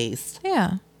bad taste.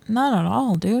 Yeah, not at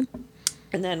all, dude.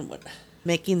 And then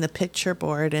making the picture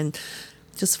board and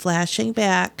just flashing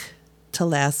back to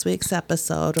last week's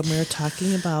episode when we were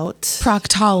talking about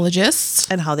proctologists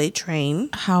and how they train,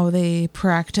 how they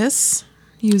practice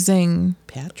using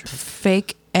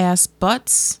fake ass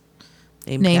butts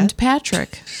named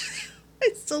Patrick.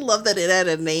 I still love that it had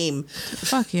a name.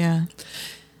 Fuck yeah.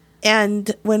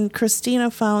 And when Christina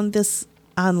found this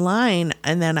online,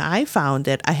 and then I found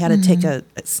it, I had to take a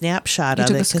snapshot of it.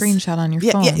 You took a screenshot on your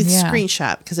phone. Yeah, it's a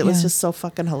screenshot, because it was just so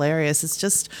fucking hilarious. It's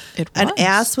just an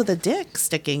ass with a dick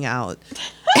sticking out.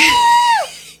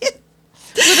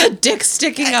 With a dick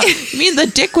sticking out. You mean the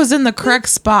dick was in the correct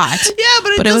spot? Yeah,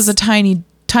 but it was a tiny dick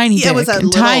it was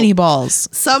and tiny balls.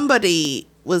 Somebody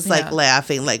was like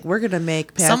laughing, like, we're gonna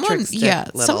make Patrick's dick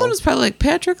little. Someone was probably like,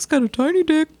 Patrick's got a tiny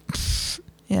dick.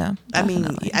 Yeah,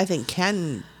 definitely. I mean, I think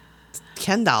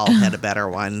Kendall had a better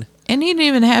one, and he didn't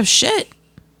even have shit.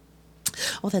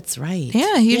 Oh, that's right.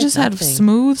 Yeah, he just had a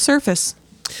smooth surface.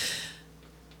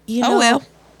 You know,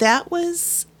 that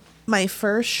was my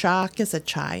first shock as a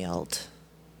child.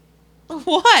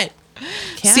 What?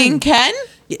 Ken. Seeing Ken?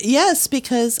 Yes,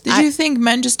 because Did you think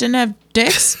men just didn't have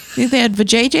dicks? You think they had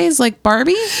vajayjays like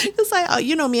Barbie? Because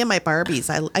me and my Barbies.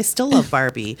 I still love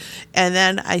Barbie. And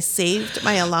then I saved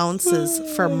my allowances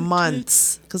for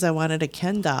months because I wanted a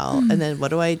Ken doll. And then what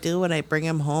do I do when I bring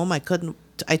him home? I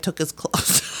took his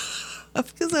clothes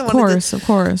off because I wanted Of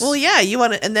course. Well, yeah, you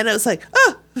want it. And then it was like,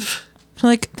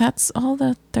 like, that's all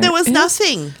that there was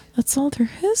nothing. That's all there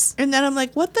is. And then I'm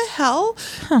like, what the hell?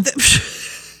 Huh.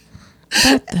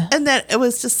 And then it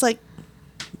was just like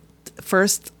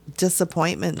first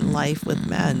disappointment in life with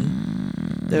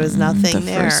men. There was nothing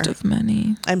there. The first of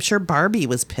many. I'm sure Barbie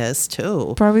was pissed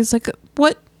too. Barbie's like,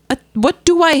 what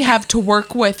do I have to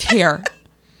work with here?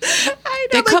 I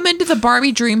They come into the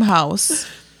Barbie dream house.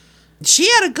 She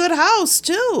had a good house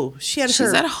too. She's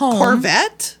her at home.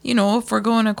 Corvette. You know, if we're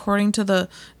going according to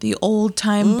the old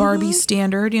time Barbie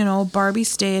standard, you know, Barbie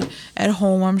stayed at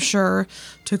home, I'm sure,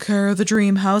 took care of the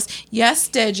dream house. Yes,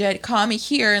 Digit, call me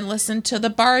here and listen to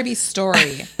the Barbie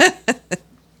story.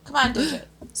 Come on, Digit.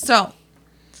 So,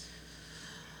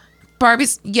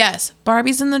 Barbie's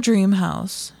in the dream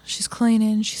house. She's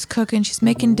cleaning, she's cooking, she's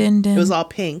making din-din. It was all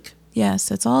pink.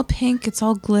 Yes, it's all pink, it's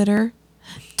all glitter.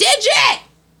 Digit!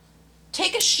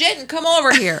 Take a shit and come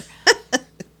over here.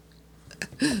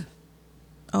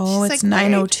 Oh, She's it's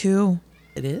like, 9:02.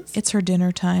 It is? It's her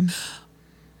dinner time.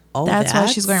 Oh, That's why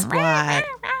she's going. why.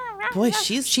 Boy,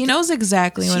 She knows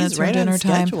exactly when it's her right dinner on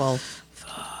time. schedule.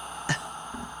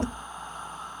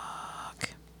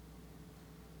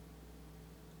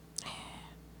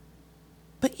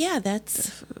 But yeah,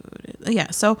 that's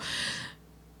Yeah, so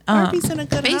Barbie's in a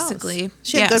good basically, house.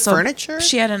 She had good furniture.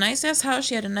 She had a nice ass house.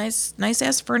 She had a nice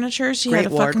ass furniture. She Great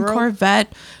had a fucking wardrobe.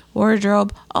 Corvette,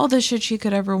 wardrobe, all the shit she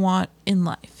could ever want in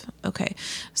life. Okay,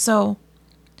 so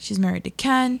she's married to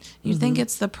Ken. You think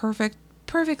it's the perfect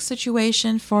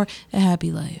situation for a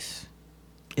happy life.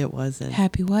 It wasn't.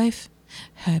 Happy wife,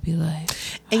 happy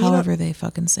life. And you know, however they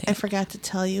fucking say I it. forgot to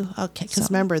tell you. Okay, because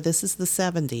remember, this is the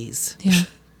 70s. Yeah,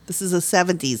 This is a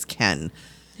 70s Ken.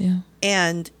 yeah.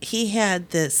 And he had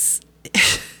this,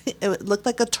 it looked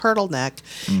like a turtleneck.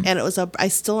 And it was I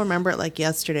still remember it like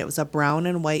yesterday. It was a brown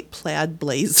and white plaid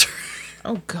blazer.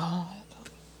 Oh God.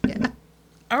 Yeah.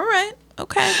 All right.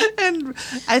 Okay. And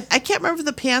I can't remember if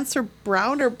the pants were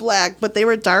brown or black, but they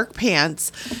were dark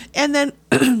pants. And then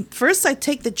first I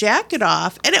take the jacket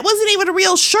off, and it wasn't even a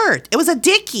real shirt. It was a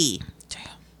dickie. Damn.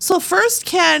 So first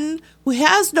Ken, who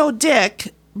has no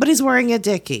dick, but he's wearing a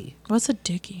dickie. What's a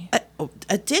dickie?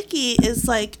 A dickie is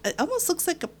like, it almost looks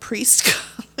like a priest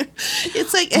collar.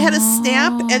 It's like, it had a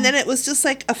snap, and then it was just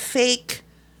like a fake.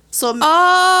 So,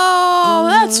 Oh,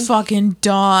 that's fucking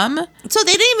dumb. so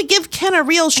they didn't even give Ken a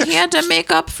real shirt. He had to make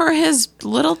up for his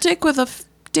little dick with a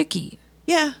dickie.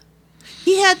 Yeah.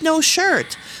 He had no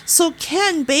shirt. So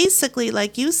Ken basically,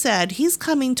 like you said, he's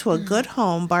coming to a good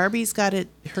home. Barbie's got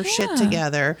her shit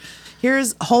together.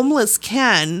 Here's homeless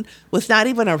Ken with not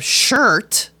even a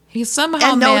shirt. He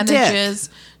somehow And no manages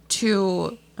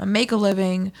to make a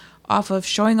living off of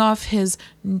showing off his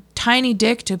tiny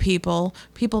dick to people.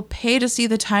 People pay to see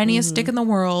the tiniest dick in the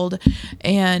world,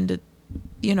 and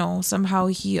you know, somehow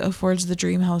he affords the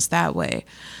dream house that way.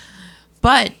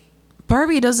 But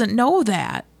Barbie doesn't know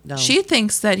that. No. She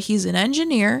thinks that he's an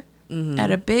engineer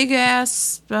at a big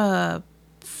ass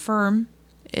firm,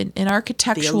 an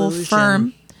architectural illusion.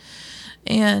 firm.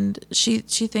 And she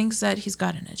thinks that he's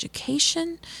got an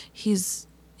education. He's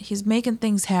making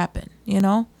things happen, you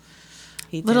know?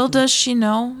 Little does she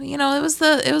know, you know, it was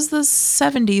the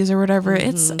 70s or whatever.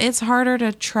 It's harder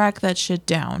to track that shit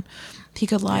down. He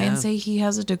could lie and say he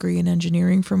has a degree in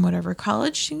engineering from whatever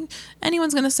college.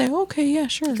 Anyone's going to say, okay, yeah,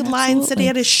 sure. He could lie and said he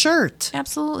had a shirt.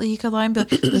 Absolutely. He could lie and be like,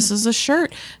 this is a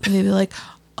shirt. And they'd be like,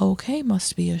 okay,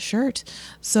 must be a shirt.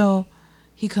 So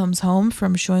he comes home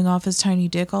from showing off his tiny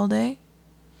dick all day.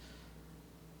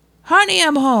 Honey,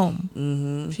 I'm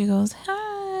home. She goes,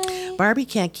 hi. Barbie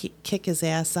can't kick his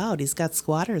ass out. He's got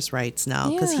squatter's rights now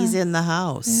because Yeah. he's in the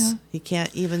house. Yeah. He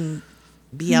can't even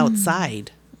be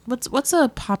outside. What's a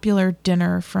popular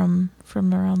dinner from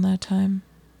around that time?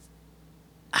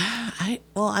 I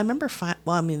remember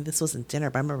this wasn't dinner,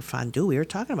 but I remember fondue. We were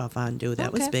talking about fondue.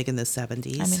 That was Okay. big in the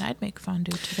 70s. I mean, I'd make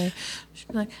fondue today. She'd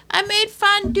be like, I made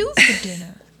fondue for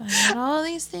dinner. I had all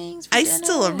these things for I dinner.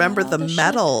 still remember and all the this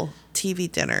metal TV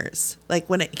dinners, like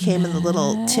when it came in the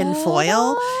little tin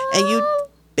foil, and you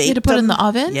baked You had to put it in them. the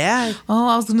oven? Yeah. Oh,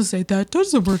 I was going to say, that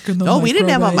doesn't work in the No, microwave. we didn't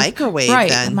have a microwave right,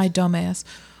 then. my dumb ass.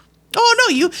 Oh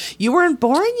no, you weren't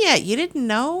born yet. You didn't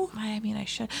know. I mean, I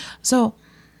should. So,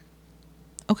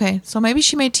 okay, so maybe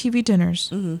she made TV dinners.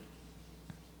 Mm-hmm.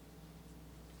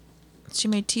 She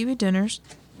made TV dinners.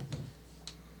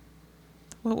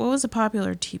 What was a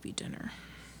popular TV dinner?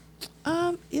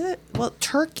 Yeah, well,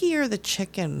 turkey or the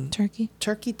chicken. Turkey?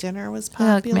 Turkey dinner was Yeah,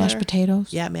 popular. like mashed potatoes.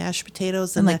 Yeah, mashed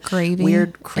potatoes And, and, like, the gravy weird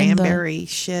and the- cranberry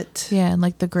shit. Yeah, and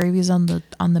like the gravy's on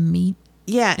the meat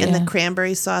Yeah, and Yeah. the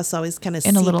cranberry sauce always kind of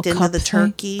in a seeped little into cup the thing.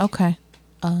 turkey. Okay.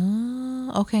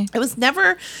 Oh, okay. It was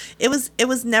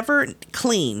never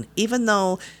clean, even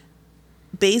though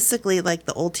basically like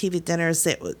the old TV dinners,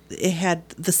 it had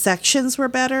the sections were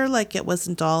better. Like it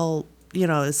wasn't all, you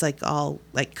know, it's like all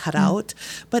like cut out,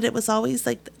 but it was always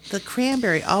like the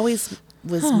cranberry always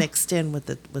was mixed in with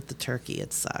the turkey.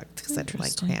 It sucked because I didn't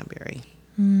like Interesting. cranberry.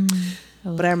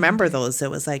 love But I remember those. It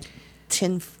was like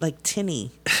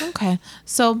tinny. Okay.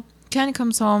 So Ken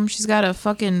comes home. She's got a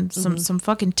fucking some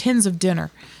fucking tins of dinner.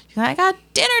 She's like, I got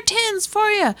dinner tins for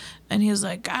you. And he's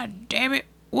like, God damn it,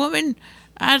 woman.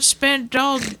 I spent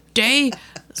all day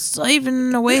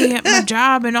slaving away at my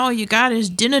job, and all you got is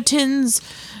dinner tins.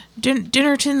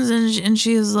 Dinner tins. And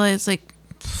she's like, it's like,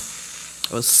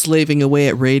 I was slaving away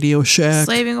at Radio Shack.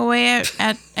 slaving away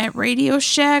at Radio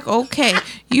Shack? Okay,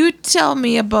 you tell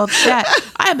me about that.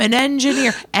 I'm an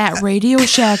engineer at Radio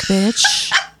Shack,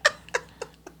 bitch.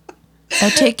 Now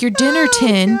take your dinner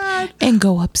tin and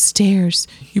go upstairs.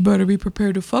 You better be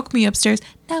prepared to fuck me upstairs.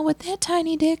 Not with that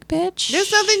tiny dick, bitch.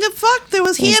 There's nothing to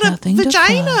fuck. He had a nothing to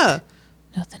vagina.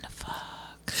 Nothing to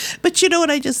fuck. But you know what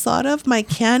I just thought of? My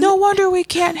Ken. No wonder we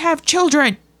can't have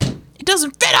children. It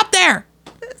doesn't fit up there.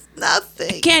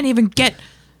 Nothing. Can't even get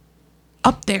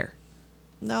up there.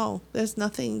 No, there's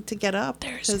nothing to get up.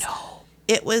 There's 'cause no.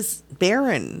 It was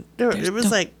barren. It was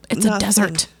like It's nothing. a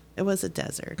desert. It was a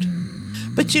desert.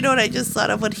 But you know what I just thought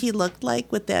of? What he looked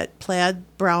like with that plaid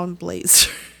brown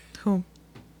blazer. Who?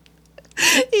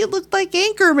 He looked like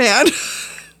Anchorman.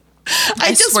 I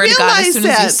just swear to God, as soon realized as you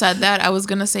that. said that, I was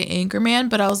gonna say Anchorman,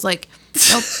 but I was like,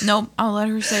 nope, I'll let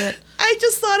her say it. I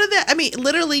just thought of that. I mean,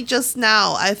 literally just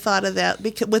now I thought of that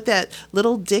because with that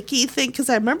little dicky thing. Because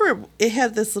I remember it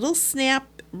had this little snap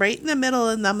right in the middle,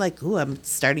 and I'm like, ooh, I'm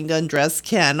starting to undress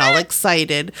Ken, all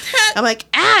excited. I'm like,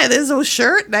 there's no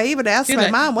shirt. And I even asked my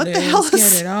mom, what the hell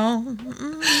is...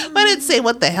 I didn't say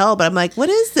what the hell, but I'm like, what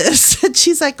is this? And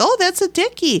she's like, oh, that's a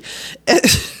dicky.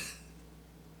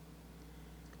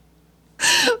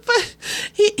 But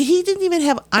he didn't even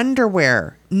have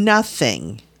underwear,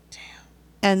 nothing. Damn.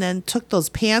 And then took those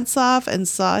pants off and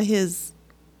saw Ken's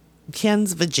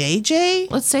vajayjay.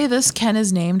 Let's say this Ken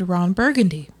is named Ron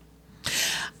Burgundy.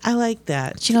 I like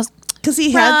that. She goes, because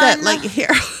he had that like hair.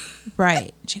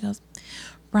 Right. She goes,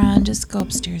 Ron, just go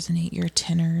upstairs and eat your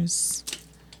tinners.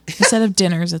 Instead of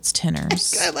dinners, it's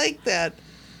tinners. I like that.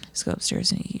 Just go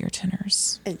upstairs and eat your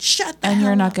tinners. And shut the And hell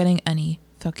you're not up. getting any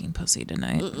fucking pussy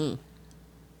tonight.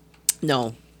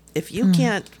 No. If you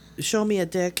can't show me a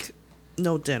dick,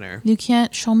 no dinner. You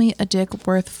can't show me a dick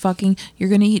worth fucking. You're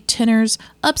going to eat tinners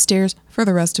upstairs for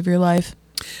the rest of your life.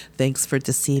 Thanks for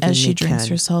deceiving As she me, drinks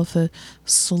Ken. herself a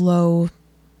slow,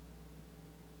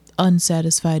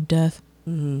 unsatisfied death.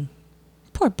 Mm-hmm.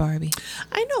 Poor Barbie.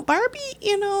 I know Barbie.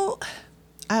 You know,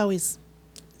 I always.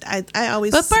 But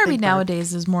Barbie think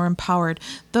nowadays is more empowered.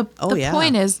 The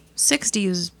point is,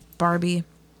 60s Barbie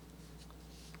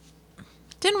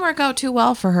didn't work out too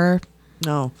well for her.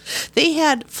 No, they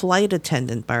had flight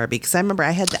attendant Barbie because I remember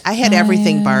I had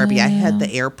everything Barbie. I had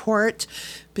the airport,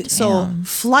 so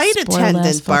flight Spoiled ass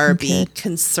attendant fucking Barbie kid.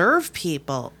 can serve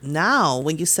people. Now,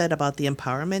 when you said about the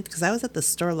empowerment, because I was at the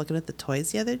store looking at the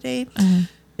toys the other day,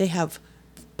 they have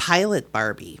pilot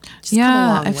Barbie. She's come a Yeah,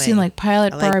 long I've way. seen like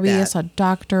Pilot I like Barbie. I that. saw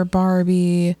Dr.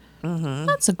 Barbie.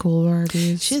 That's a cool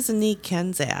Barbie. She doesn't need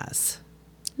Ken's ass.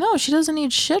 No, she doesn't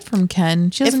need shit from Ken.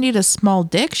 She doesn't need a small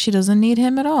dick. She doesn't need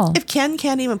him at all. If Ken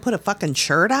can't even put a fucking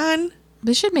shirt on,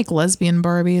 They should make lesbian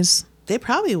Barbies. they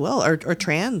probably will, or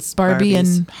trans Barbie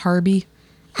Barbies. and Harby.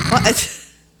 What?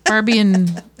 Barbie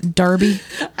and Darby.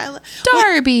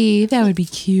 Darby. That would be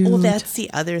cute. Well, that's the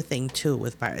other thing too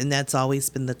with Barbie, and that's always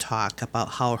been the talk about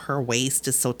how her waist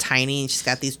is so tiny and she's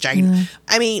got these giant,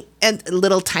 I mean, and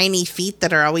little tiny feet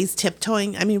that are always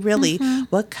tiptoeing. I mean, really,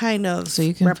 what kind of So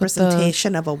you can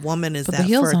representation of a woman is put the that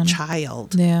heels for a on.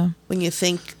 child? Yeah. When you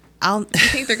think, I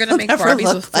think they're going to make never Barbies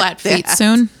look with flat like feet that.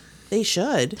 soon. They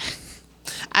should.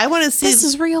 I want to see This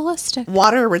is realistic.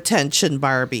 water retention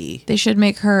Barbie. They should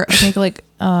make her, I think, like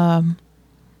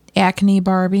acne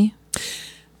Barbie.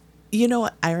 You know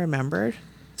what I remembered?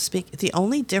 The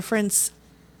only difference.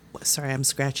 Sorry, I'm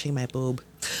scratching my boob.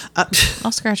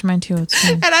 I'll scratch mine too. It's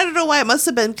fine. And I don't know why. It must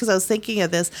have been because I was thinking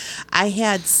of this. I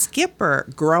had Skipper,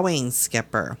 growing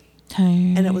Skipper.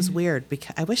 And it was weird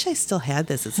because I wish I still had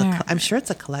this. I'm sure it's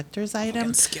a collector's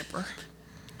item. Skipper.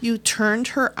 You turned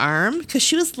her arm because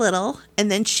she was little,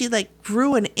 and then she like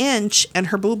grew an inch, and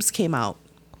her boobs came out.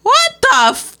 What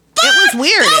the fuck? It was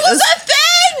weird. That was a thing.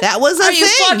 That was a Are thing. you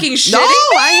fucking shitting No,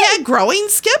 me? I had growing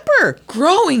Skipper.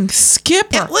 Growing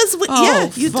Skipper. It was Oh,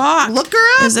 yeah. You fuck. look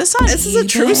her up. Is this on This is a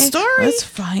true eBay? story. Let's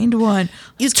find one.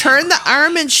 You turn the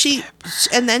arm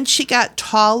and then she got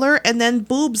taller, and then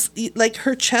boobs, like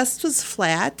her chest was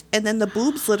flat, and then the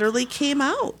boobs literally came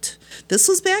out. This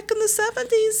was back in the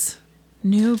 70s.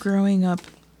 New growing up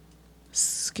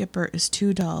Skipper is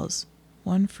 $2.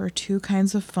 One for two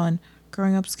kinds of fun.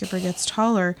 Growing up Skipper gets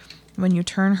taller when you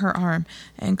turn her arm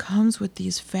and comes with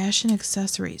these fashion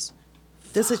accessories.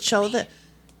 Does it show that?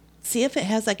 See if it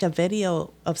has like a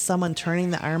video of someone turning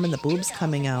the arm and the boobs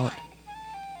coming out.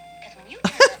 Because when you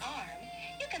turn the arm,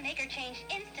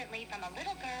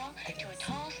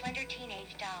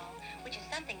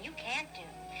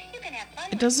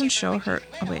 doesn't show her.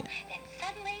 Oh, wait. Then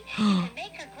suddenly, you can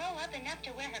make her grow up enough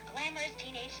to wear her glamorous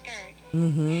teenage skirt.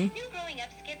 New growing up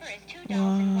Skipper is $2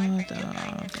 and 1 for 2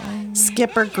 kinds of fun.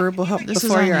 Skipper grew This is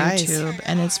before on your YouTube, eyes.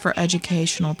 and it's for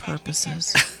educational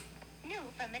purposes. New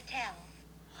from Mattel.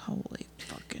 Holy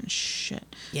fucking shit.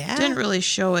 Yeah. Didn't really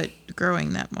show it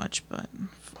growing that much, but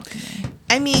fucking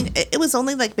A. I mean, it was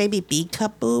only like maybe B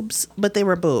cup boobs, but they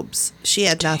were boobs. She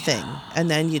had nothing. And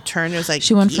then you turn, it was like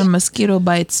She went from mosquito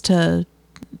bites to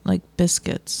like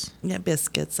biscuits. yeah,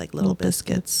 biscuits, like little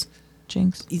biscuits.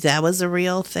 Jinx. That was a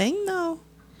real thing, though.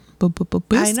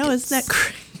 Biscuits. I know, isn't that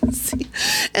crazy?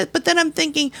 But then I'm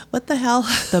thinking, what the hell?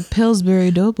 The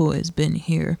Pillsbury Doughboy's been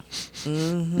here.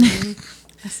 I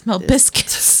smell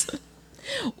biscuits.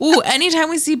 Ooh, anytime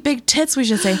we see big tits, we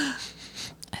should say,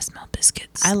 I smell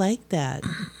biscuits. I like that.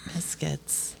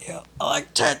 Biscuits. Yeah, I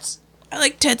like tits. I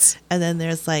like tits. And then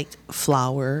there's like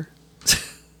flour.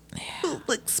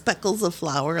 Like speckles of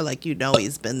flour, like you know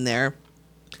he's been there.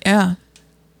 Yeah.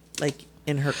 Like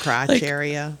in her crotch Like-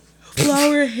 area.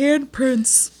 Flower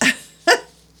handprints.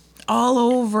 All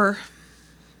over.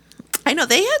 I know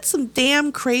they had some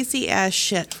damn crazy ass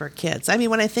shit for kids. I mean,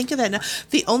 when I think of that now,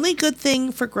 the only good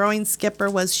thing for growing Skipper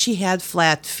was she had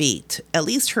flat feet. At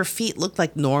least her feet looked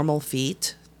like normal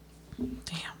feet.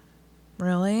 Damn.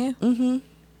 Really?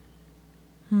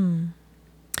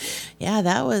 Yeah,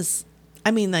 that was.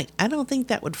 I mean, like I don't think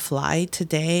that would fly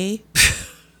today.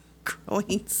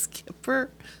 Growing Skipper.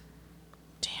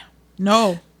 Damn.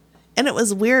 No. And it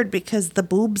was weird because the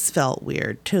boobs felt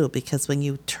weird too. Because when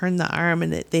you turn the arm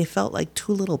and they felt like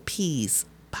two little peas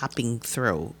popping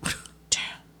through.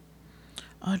 Damn.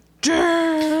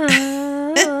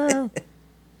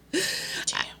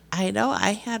 I know.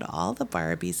 I had all the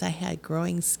Barbies. I had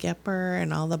Growing Skipper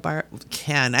and all the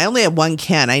Ken. I only had one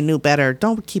Ken. I knew better.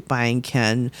 Don't keep buying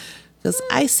Ken. Because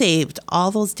I saved all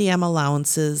those damn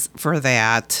allowances for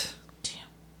that.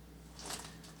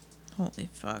 Holy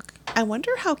fuck. I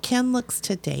wonder how Ken looks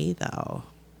today, though.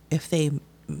 If they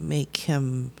make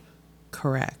him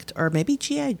correct. Or maybe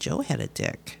G.I. Joe had a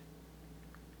dick.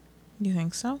 You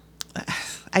think so?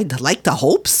 I'd like to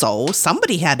hope so.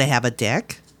 Somebody had to have a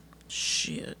dick.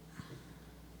 Shit.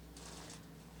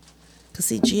 Because,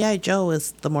 see, G.I. Joe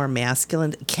is the more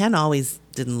masculine. Ken always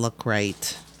didn't look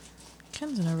right.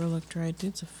 Ken's never looked right.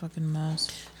 Dude's a fucking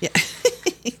mess. Yeah.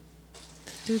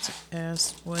 Dude's an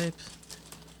ass wipe.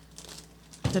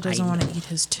 That doesn't want to eat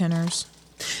his tinners.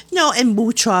 No, and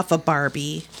mooch off a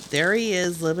Barbie. There he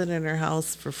is, living in her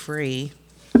house for free.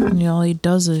 And all he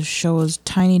does is show his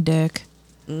tiny dick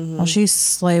while she's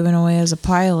slaving away as a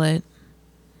pilot.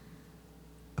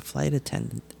 A flight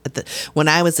attendant. When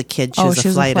I was a kid, she was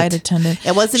a flight attendant.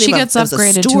 It wasn't she even. gets it was upgraded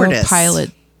a to a stewardess.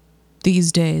 pilot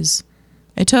these days.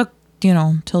 It took,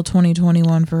 till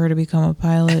 2021 for her to become a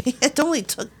pilot. It only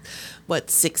took,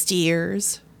 60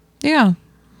 years? Yeah,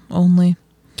 only.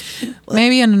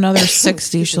 Maybe in another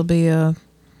 60 she'll be a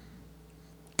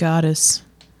goddess.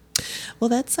 Well,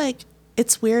 that's like,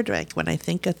 it's weird, like, when I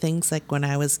think of things like when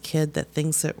I was a kid, that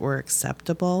things that were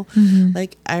acceptable.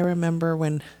 Like, I remember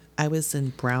when I was in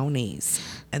Brownies,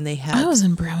 and they had... I was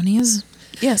in Brownies.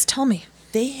 Yes, tell me.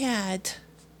 They had...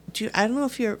 I don't know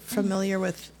if you're familiar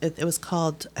with... It was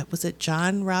called... Was it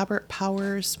John Robert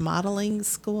Powers Modeling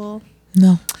School?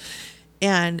 No.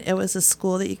 And it was a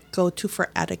school that you could go to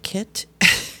for etiquette.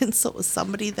 And so it was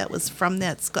somebody that was from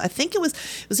that school. I think it was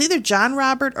either John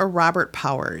Robert or Robert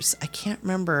Powers. I can't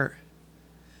remember.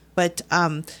 But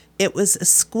it was a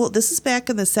school. This is back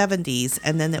in the 70s.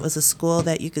 And then it was a school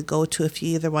that you could go to if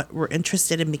you either were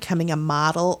interested in becoming a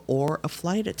model or a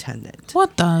flight attendant.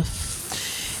 What the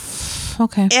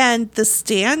Okay. And the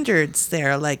standards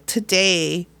there, like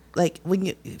today, like when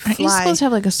you fly. Aren't you supposed to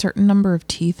have like a certain number of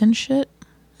teeth and shit?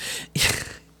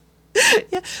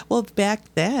 Yeah. Well,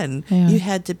 back then you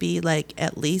had to be like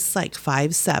at least like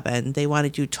 5'7". They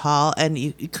wanted you tall, and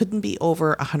you couldn't be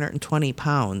over 120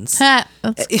 pounds. Ha,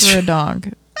 that's for a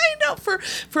dog. I know, for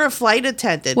a flight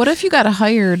attendant. What if you got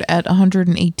hired at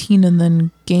 118 and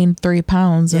then gained 3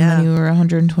 pounds and then you were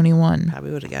 121?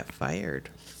 Probably would have got fired.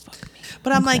 Fuck me.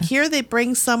 But I'm like, here they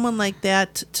bring someone like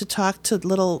that to talk to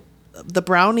the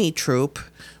Brownie troop.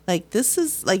 Like, this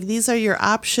is like, these are your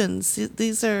options.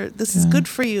 This is good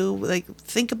for you. Like,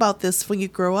 think about this when you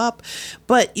grow up,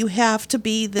 but you have to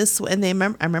be this. And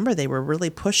I remember they were really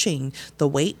pushing the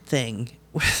weight thing.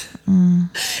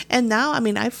 And now, I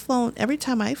mean, I've flown, every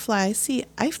time I fly,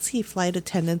 I see flight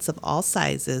attendants of all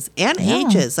sizes and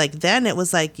ages. Like, then it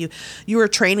was like you were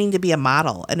training to be a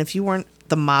model. And if you weren't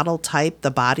the model type,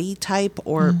 the body type,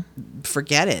 or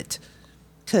forget it.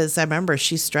 Because I remember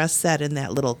she stressed that in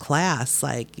that little class,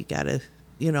 like, you got to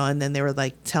and then they were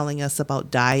like telling us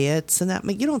about diets and that. I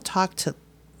mean, you don't talk to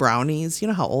brownies. You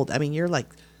know how old? I mean, you're like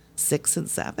 6 and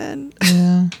 7.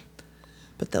 Yeah.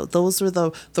 But those were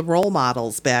the role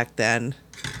models back then.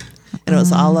 And it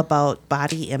was all about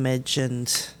body image.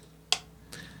 And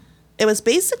it was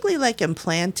basically like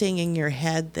implanting in your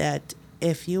head that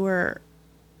if you were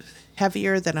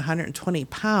heavier than 120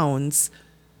 pounds,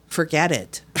 forget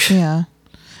it. Yeah.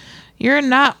 You're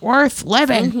not worth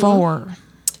living for.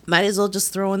 Might as well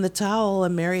just throw in the towel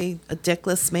and marry a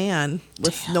dickless man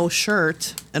with no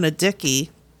shirt and a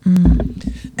dickie.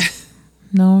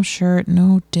 No shirt,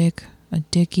 no dick, a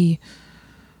dickie.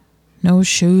 No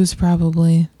shoes,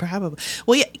 probably. Probably.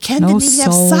 Well, yeah, Ken No didn't even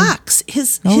have soul. socks.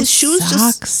 His shoes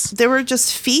socks. they were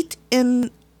just feet in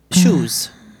shoes.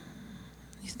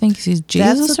 You think he's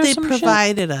Jesus That's what or they some shit?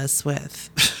 provided us with.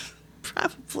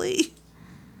 Probably.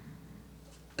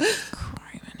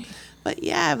 Criminy. But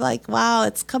yeah, I'm like, wow,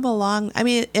 it's come along. I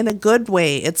mean, in a good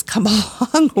way, it's come a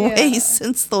long way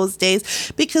since those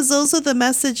days, because those are the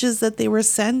messages that they were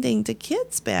sending to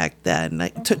kids back then.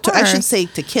 Like, I should course. say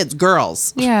to kids,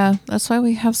 girls. Yeah, that's why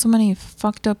we have so many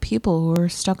fucked up people who are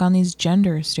stuck on these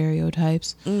gender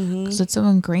stereotypes. Because it's so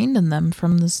ingrained in them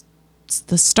from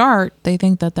the start. They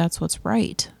think that that's what's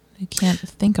right. They can't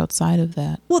think outside of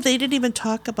that. Well, they didn't even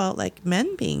talk about like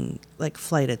men being like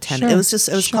flight attendant. Sure,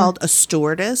 It was sure. called a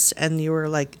stewardess, and you were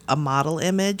like a model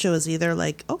image. It was either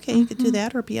like, okay, you could do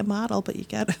that or be a model, but you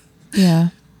got. Yeah.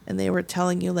 And they were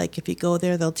telling you like if you go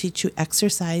there, they'll teach you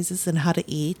exercises and how to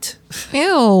eat.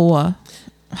 Ew.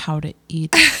 How to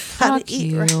eat. How Fuck to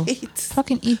eat you. right.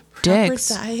 Fucking eat Proper dicks.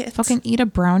 diet. Fucking eat a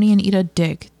brownie and eat a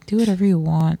dick. Do whatever you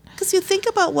want. Because you think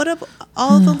about what of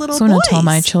all the little So I'm boys. gonna tell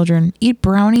my children, eat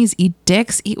brownies, eat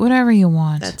dicks, eat whatever you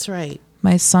want. That's right.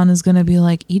 My son is gonna be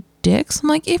like, eat dicks. I'm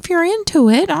like, if you're into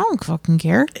it, I don't fucking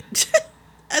care.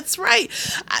 That's right.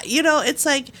 It's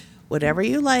like whatever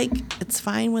you like, it's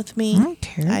fine with me. I don't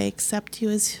care. I accept you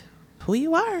as who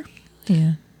you are.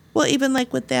 Yeah. Well, even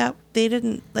like with that, they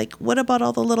didn't like. What about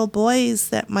all the little boys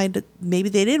that maybe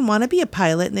they didn't want to be a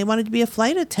pilot and they wanted to be a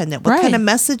flight attendant? What kind Right. of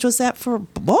message was that for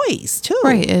boys too?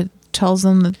 Right. It tells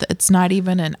them that it's not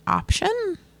even an option.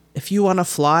 If you want to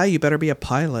fly, you better be a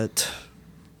pilot,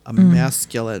 a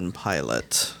masculine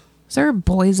pilot. There are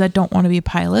boys that don't want to be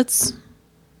pilots.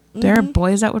 There are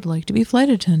boys that would like to be flight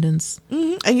attendants. And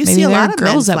you Maybe see a there lot are of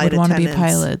girls men that would flight want to be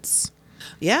attendants. pilots.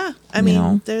 Yeah, I mean,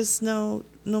 know? there's no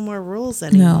more rules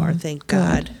anymore. Thank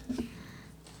God. good.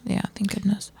 Yeah, thank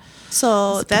goodness.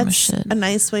 So That's dumb as that's shit. a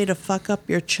nice way to fuck up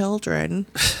your children,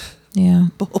 Yeah.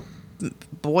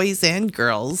 boys and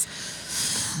girls,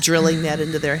 drilling that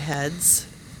into their heads.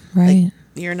 Right.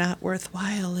 You're not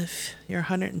worthwhile if you're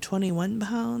 121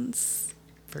 pounds.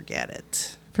 Forget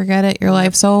it. Forget it. Your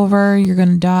life's over. You're going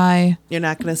to die. You're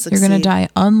not going to succeed. You're going to die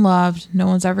unloved. No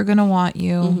one's ever going to want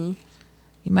you.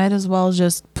 You might as well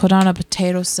just put on a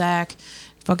potato sack,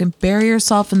 fucking bury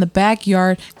yourself in the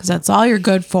backyard because that's all you're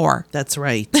good for. That's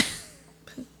right.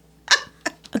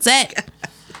 That's it.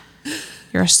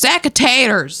 You're a sack of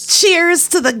taters. Cheers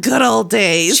to the good old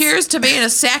days. Cheers to being a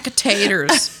sack of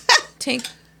taters.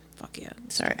 Fuck yeah.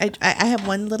 Sorry, I have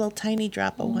one little tiny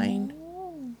drop of wine.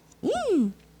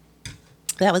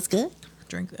 That was good.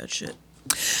 Drink that shit.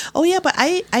 Oh yeah, but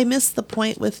I missed the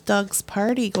point with Doug's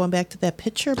party. Going back to that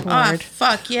picture Ah, board,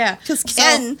 fuck yeah. because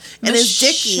Ken and his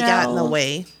Dickie got in the Michelle-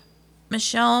 way.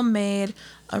 Michelle made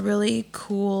a really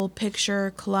cool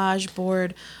picture collage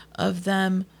board of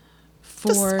them for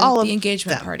Just all of the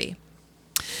engagement them. party.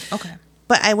 Okay.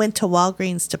 But I went to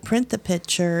Walgreens to print the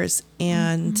pictures,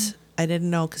 and I didn't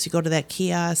know because you go to that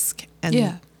kiosk and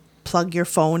Yeah. plug your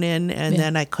phone in, and Yeah.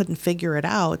 then I couldn't figure it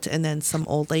out. And then some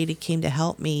old lady came to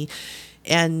help me,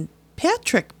 and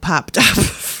Patrick popped up.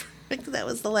 That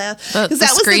was the last. The 'cause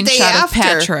that was the day screenshot of after.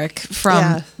 Patrick from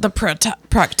Yeah. the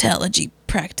proctology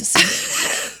practicing.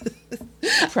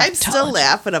 I'm still Proctology.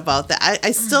 laughing about that.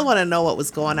 I still want to know what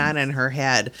was going on in her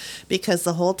head, because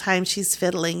the whole time she's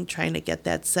fiddling, trying to get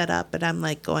that set up, and I'm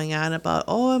like going on about,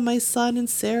 oh, and my son and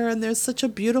Sarah, and there's such a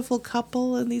beautiful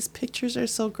couple, and these pictures are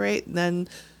so great. And then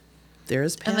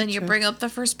there's Patrick. And then you bring up the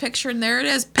first picture, and there it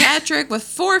is, Patrick with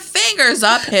 4 fingers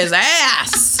up his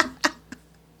ass.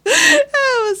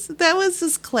 that was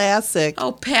just classic.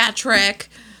 Oh, Patrick,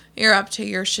 you're up to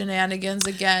your shenanigans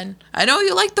again. I know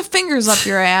you like the fingers up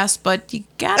your ass, but you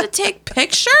gotta take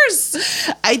pictures.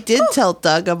 I did tell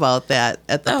Doug about that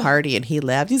at the party, and he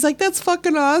laughed. He's like, "That's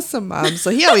fucking awesome, Mom." So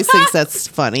he always thinks that's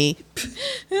funny.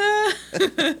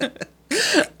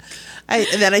 And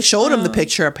then I showed him the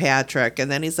picture of Patrick, and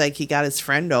then he's like, he got his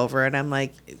friend over, and I'm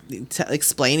like,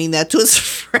 explaining that to his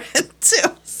friend too.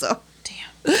 So Damn.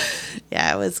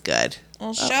 Yeah, it was good.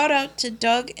 Well, shout out to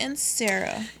Doug and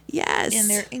Sarah Yes. in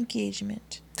their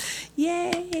engagement.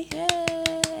 Yay.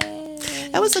 Yay.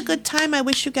 That was a good time. I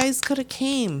wish you guys could have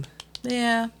came.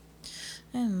 Yeah.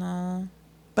 I know.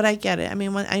 But I get it. I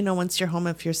mean, I know once you're home,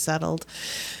 if you're settled.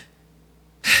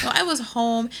 Well, I was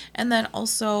home, and then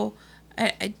also,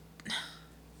 I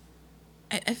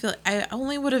feel like I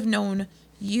only would have known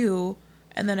you,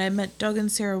 and then I met Doug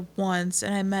and Sarah once,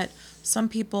 and I met some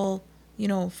people, you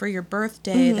know, for your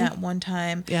birthday that one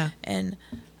time. Yeah. And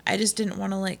I just didn't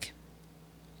want to, like,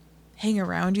 hang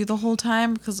around you the whole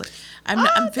time, because like,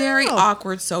 I'm very no.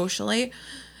 awkward socially.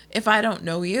 If I don't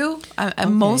know you, I'm Okay.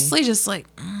 mostly just like,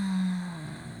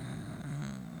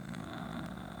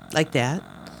 Like that?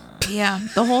 yeah,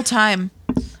 the whole time.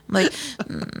 Like,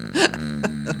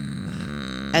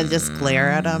 And just glare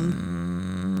at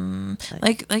them.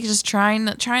 like just trying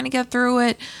to get through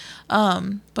it.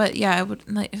 But yeah, I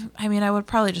would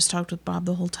probably just talk with Bob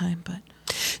the whole time, but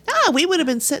No, we would have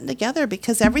been sitting together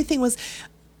because everything was.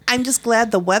 I'm just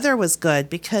glad the weather was good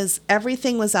because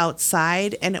everything was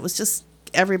outside and it was just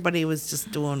everybody was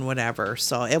just doing whatever.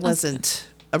 So it wasn't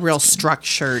a real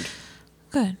structured.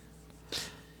 good.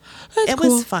 It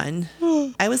was fun.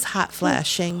 I was hot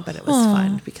flashing, but it was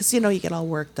fun because you get all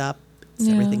worked up. Is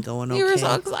Yeah. everything going okay? You were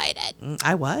so excited.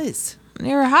 I was,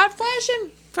 You were hot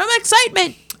flashing from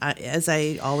excitement. as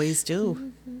I always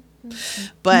do.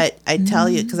 But I tell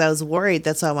you, because I was worried,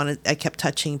 that's why I kept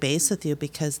touching base with you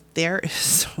because there is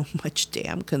so much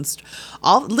damn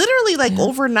literally like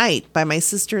overnight by my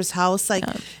sister's house, like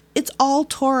it's all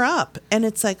tore up, and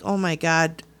it's like, oh my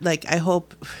God, like I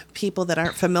hope people that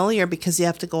aren't familiar, because you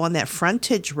have to go on that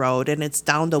frontage road and it's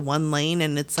down to one lane,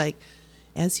 and it's like,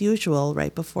 as usual,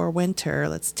 right before winter,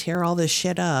 let's tear all this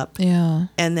shit up, Yeah.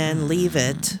 and then leave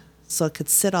it. So it could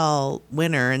sit all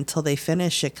winter until they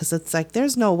finish it, because it's like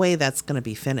there's no way that's going to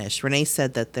be finished. Renee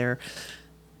said that they're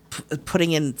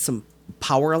putting in some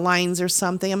power lines or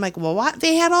something. I'm like, well, what?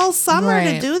 They had all summer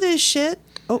to Right. do this shit.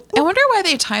 Oh, I wonder why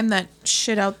they time that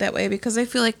shit out that way, because I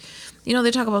feel like,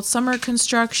 they talk about summer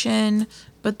construction,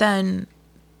 but then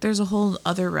there's a whole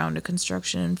other round of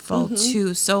construction in fall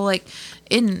too. So like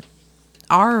in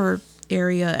our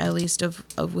area, at least of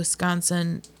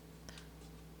Wisconsin,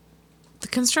 the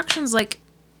construction's like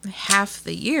half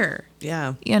the year,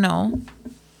 yeah.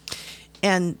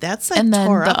 And that's like and then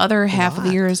tore the up other a half of the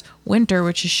lot. year is winter,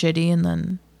 which is shitty, and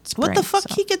then spring. What the fuck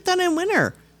so he get done in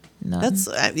winter? none. That's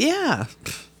yeah.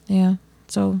 Yeah.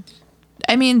 So,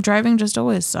 I mean, driving just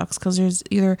always sucks because there's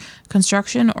either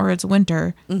construction or it's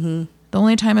winter. Mm-hmm. The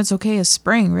only time it's okay is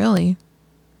spring, really.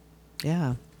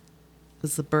 Yeah.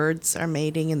 Because the birds are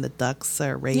mating and the ducks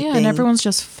are raping. Yeah, and everyone's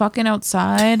just fucking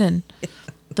outside, and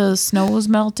the snow is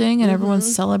melting, and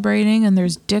everyone's celebrating, and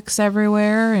there's dicks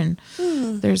everywhere, and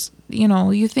there's,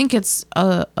 you think it's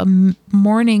a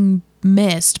morning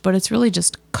mist, but it's really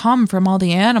just cum from all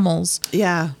the animals.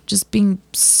 Yeah. Just being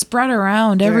spread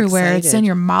around They're everywhere. It's in excited.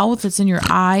 your mouth. It's in your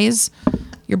eyes.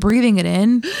 You're breathing it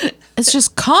in. It's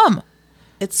just cum.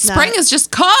 It's Spring not, is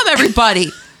just cum,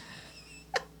 everybody.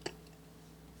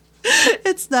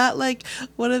 It's not like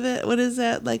what is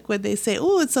that like when they say,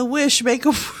 "Oh, it's a wish, make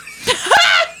a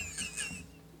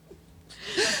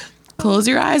Close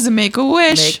your eyes and make a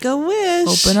wish. make a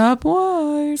wish, Open up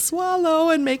wide. swallow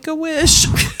and make a wish."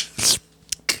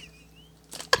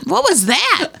 What was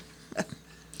that?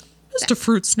 Just a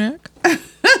fruit snack.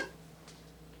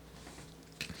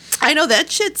 I know that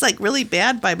shit's like really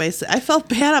bad by myself. I felt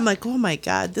bad. I'm like, oh my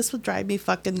God, this would drive me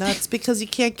fucking nuts because you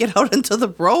can't get out into the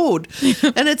road.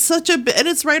 And it's and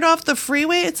it's right off the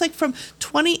freeway. It's like from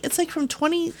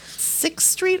 26th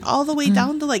Street all the way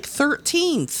down to like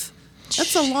 13th.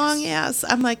 That's a long ass.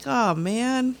 I'm like, oh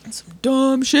man. Some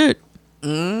dumb shit.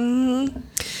 Oh,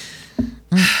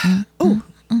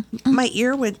 my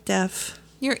ear went deaf.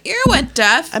 Your ear went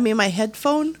deaf. I mean, my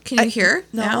headphone. Can you hear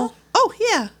no. now? Oh,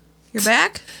 yeah. You're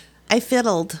back? I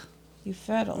fiddled. You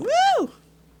fiddled. Woo!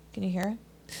 Can you hear?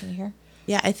 Can you hear?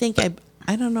 Yeah, I think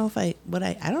I don't know if I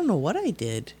don't know what I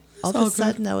did. All of all a good.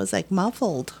 sudden I was like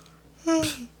muffled.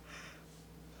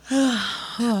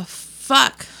 Oh,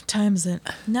 fuck. Time is it?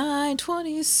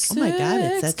 9:26. Oh my God,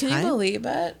 it's that Can time? you believe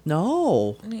it?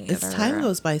 No. Me This either. time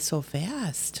goes by so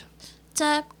fast.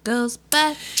 Time goes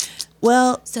by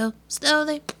Well, so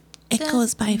slowly. it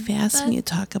goes by fast when you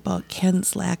talk about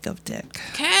Ken's lack of dick.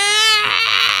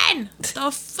 Ken!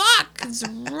 The fuck is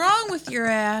wrong with your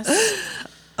ass?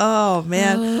 Oh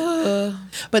man.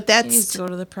 But He needs that's to go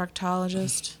to the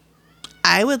proctologist.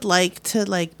 I would like to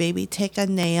like maybe take a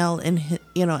nail and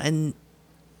and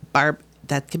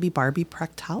that could be Barbie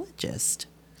proctologist.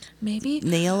 Maybe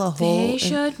nail a hole. they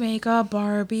should make a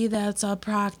Barbie that's a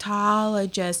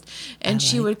proctologist, and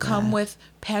she like would come that. with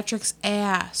Patrick's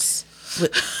ass.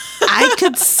 I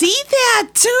could see that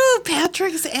too.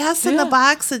 Patrick's ass in the Yeah.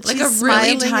 box, and Like she's a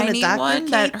really smiling in a tiny Dr. one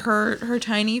that cake. her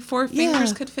tiny four fingers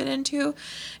Yeah. could fit into.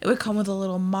 It would come with a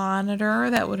little monitor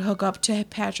that would hook up to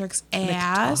Patrick's it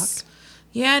ass. talk?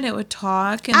 Yeah, and it would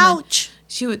talk. And then Ouch!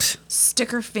 she would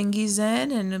stick her fingies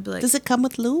in, and it'd be like, Does it come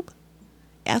with lube?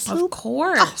 Ass of lube?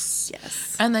 course.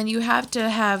 Yes. And then you have to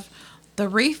have the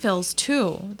refills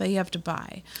too that you have to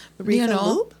buy. The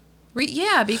refill lube?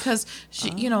 Yeah, because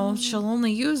she'll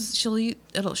only use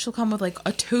she'll come with like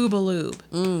a tuba lube,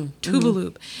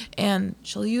 and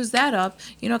she'll use that up.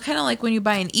 Kind of like when you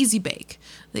buy an Easy Bake.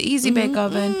 The Easy Bake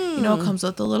oven, comes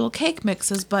with the little cake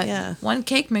mixes, but Yeah. one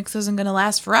cake mix isn't going to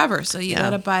last forever, so you Yeah.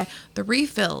 gotta buy the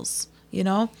refills.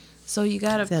 So you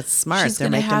gotta. That's smart. she's They're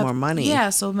gonna making more money. Yeah,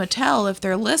 so Mattel, if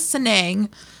they're listening,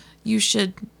 you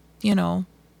should,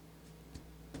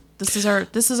 This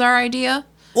is our idea.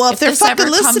 Well, if they're this ever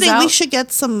fucking comes listening, we out- should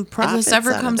get some If profits. this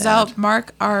ever out of comes that. out,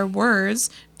 mark our words.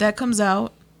 That comes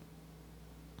out,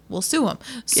 we'll sue them.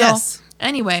 So Yes.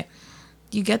 anyway,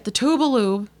 you get the tuba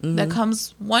lube Mm-hmm. that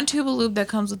comes one tuba lube that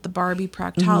comes with the Barbie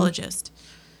proctologist.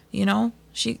 I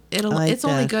like It's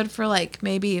only that. good for like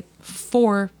maybe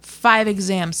 4-5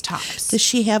 exams tops. Does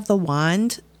she have the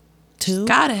wand too?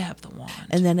 Gotta have the wand,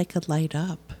 And then it could light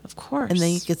up. of course. And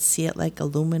then you could see it like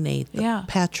illuminate. Yeah.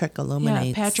 Patrick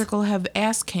illuminates. Yeah, Patrick will have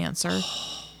ass cancer.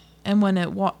 And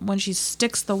when she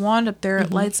sticks the wand up there,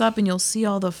 it lights up, and you'll see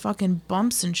all the fucking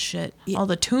bumps and shit, all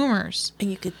the tumors. And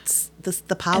you could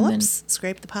the polyps,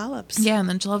 scrape the polyps. Yeah, and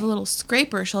then she'll have a little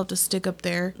scraper she'll have to stick up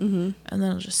there, and then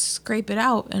it'll just scrape it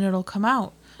out, and it'll come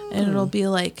out, and it'll be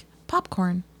like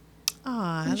popcorn.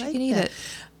 Aw, I And she like can eat that.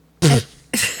 it.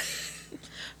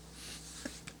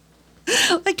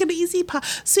 Like an easy pop.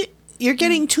 So you're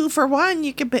getting 2 for 1.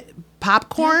 You could put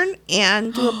popcorn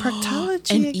and do a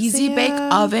proctology An Easy Bake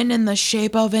exam. oven in the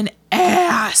shape of an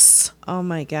ass. Oh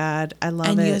my God, I love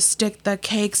And you it. stick the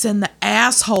cakes in the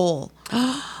asshole.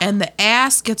 And the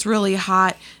ass gets really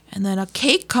hot, and then a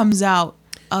cake comes out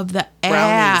of the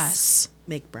ass.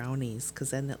 Make brownies, because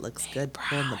then it looks good.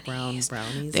 Pulling the brownies.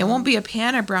 They won't be a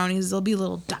pan of brownies. They'll be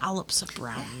little dollops of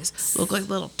brownies. Look like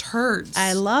little turds.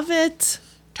 I love it.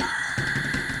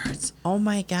 Oh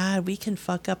my God, we can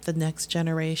fuck up the next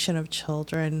generation of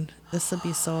children. This would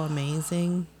be so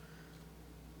amazing.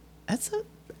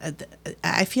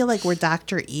 I feel like we're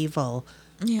Dr. Evil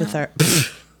with our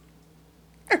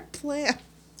plan.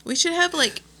 We should have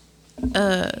like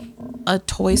a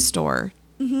toy store.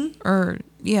 Or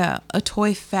a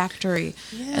toy factory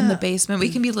in the Yeah. basement. We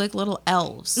can be like little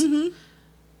elves.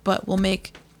 But we'll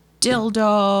make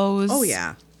dildos. Oh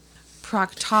yeah.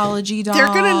 Proctology dolls. They're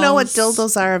gonna know what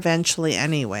dildos are eventually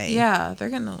anyway. Yeah, they're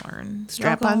gonna learn.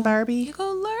 Strap-on You'll go- Barbie? You go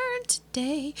learn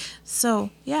today. So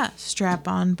yeah, strap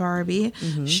on Barbie.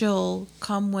 Mm-hmm. She'll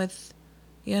come with,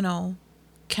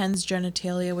 Ken's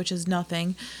genitalia, which is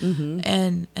nothing, Mm-hmm.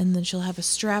 and then she'll have a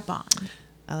strap on.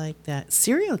 I like that.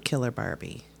 Serial killer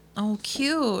Barbie. Oh,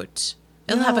 cute!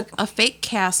 It'll No. have a fake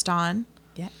cast on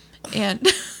Yeah. and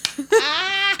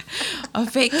a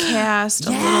fake cast,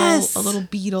 Yes. a little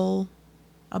beetle,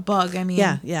 a bug. I mean,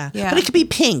 Yeah. But it could be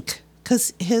pink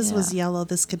because his was Yeah. yellow.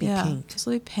 This could be pink. This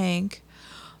will be pink.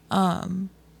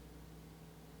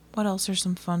 What else are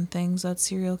some fun things that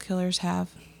serial killers have?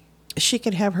 She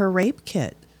could have her rape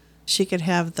kit. She could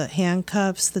have the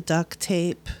handcuffs, the duct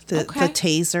tape, the Okay.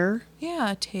 taser,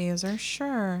 Yeah, a taser,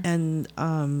 sure. and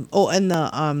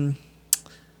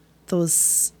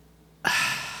those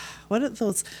what are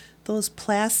those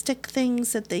plastic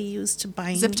things that they use to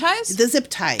bind Zip ties? The zip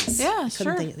ties. Yeah,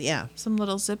 Couldn't sure. think- yeah. Some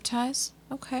little zip ties.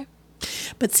 Okay.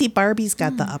 But see, Barbie's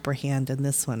got the upper hand in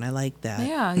this one. I like that.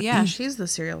 Yeah, she's the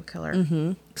serial killer.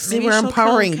 See, Maybe we're she'll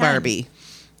empowering kill Ken. Barbie.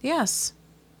 Yes.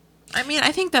 I mean,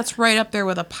 I think that's right up there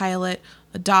with a pilot,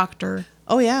 a doctor.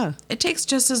 Oh yeah. It takes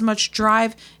just as much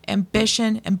drive,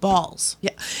 ambition, and balls.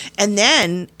 Yeah. And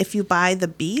then if you buy the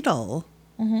Beetle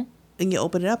Mm-hmm. and you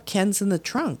open it up, Ken's in the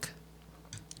trunk.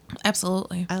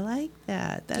 Absolutely. I like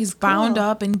that. That's He's bound cool.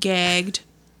 up and gagged.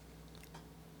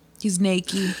 He's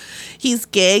naked. He's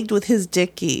gagged with his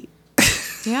dickie.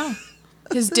 Yeah.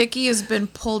 His dickie has been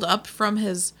pulled up from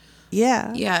his...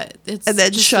 Yeah. Yeah, it's And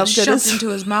then just shoved in his- into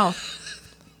his mouth.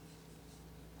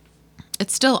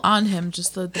 It's still on him,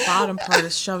 just the bottom part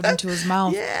is shoved into his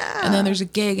mouth. Yeah. And then there's a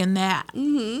gag in that.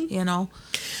 Mm-hmm.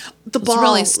 The It's ball,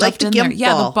 really like stuffed the in there. gimp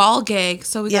Yeah, ball. the ball gag.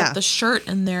 So we Yeah. got the shirt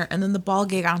in there and then the ball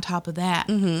gag on top of that.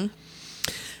 Mm-hmm.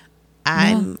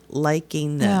 I'm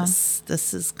liking Yeah. this.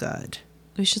 This is good.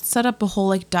 We should set up a whole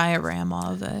like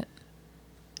diorama of it.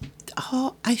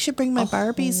 Oh, I should bring my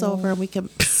Barbies over and we can.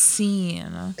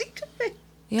 Scene.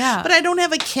 Yeah. But I don't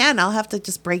have a Ken. I'll have to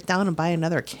just break down and buy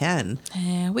another Ken.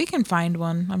 We can find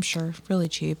one, I'm sure. Really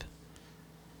cheap.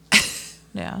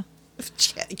 Yeah.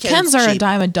 Kens are a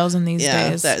dime a dozen these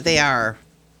days. They are.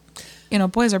 You know,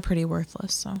 boys are pretty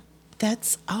worthless, so.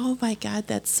 Oh my God,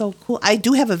 that's so cool. I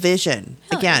do have a vision.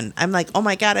 Hell Again, I'm like, oh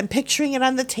my God, I'm picturing it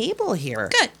on the table here.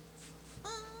 Good.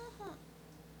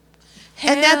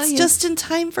 And that's just in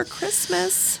time for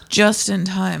Christmas. Just in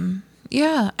time.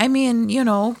 Yeah. I mean, you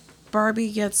know,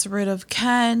 Barbie gets rid of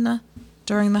Ken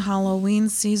during the Halloween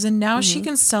season. Now she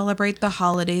can celebrate the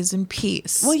holidays in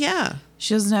peace. Well, yeah.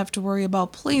 She doesn't have to worry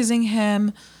about pleasing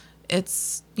him.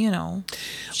 It's, you know,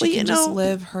 she can just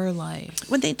live her life.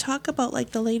 When they talk about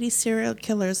like the lady serial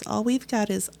killers, all we've got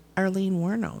is Arlene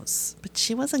Wuornos, but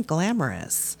she wasn't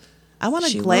glamorous. I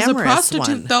want a glamorous one. She was a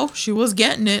prostitute, though. She was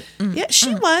getting it. Yeah,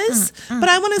 she was. But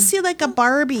I want to see like a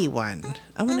Barbie one.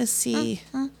 I want to see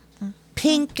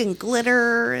pink and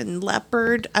glitter and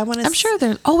leopard. I'm sure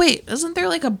there's. Oh wait, isn't there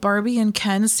like a Barbie and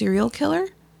Ken serial killer?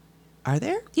 Are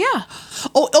there? Yeah.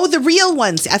 Oh, the real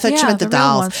ones. I thought you meant the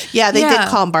dolls. Yeah, they did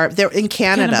call them Barbie. They're in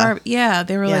Canada. Yeah,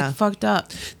 they were like fucked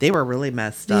up. They were really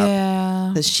messed up. Yeah.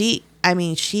 Because she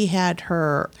had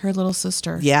her little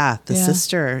sister. Yeah, the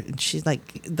sister. And she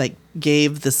like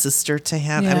gave the sister to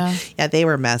him. Yeah. They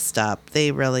were messed up.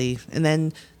 They really, and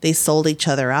then they sold each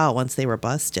other out once they were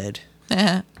busted.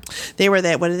 They were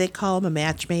that, what do they call them? A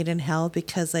match made in hell?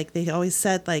 Because like they always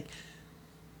said like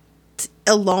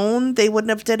alone they wouldn't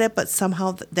have did it, but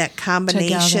somehow that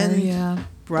combination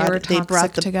together, they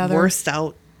brought the together. worst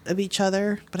out of each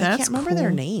other. But I can't remember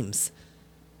their names.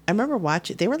 I remember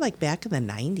watching, they were like back in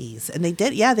the 90s and they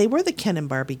did, they were the Ken and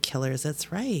Barbie killers.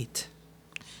 That's right.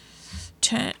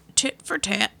 Tit for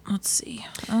tat. Let's see.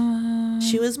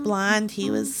 She was blonde.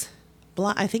 He was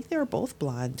blonde. I think they were both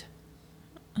blonde.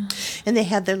 And they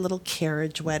had their little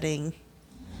carriage wedding.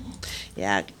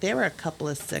 Yeah, they were a couple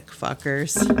of sick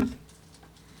fuckers.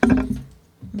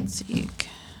 Let's see.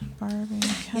 Barbie.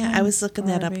 Ken, yeah, I was looking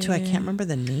Barbie, that up too. I can't remember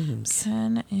the names.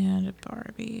 Ken and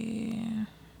Barbie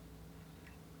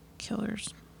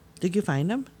killers. Did you find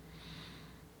them?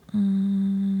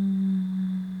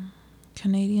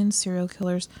 Canadian serial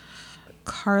killers.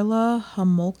 Carla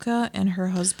Homolka and her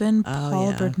husband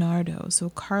Paul Bernardo. So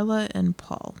Carla and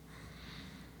Paul.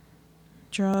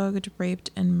 Drugged, raped,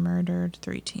 and murdered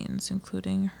 3 teens,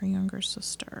 including her younger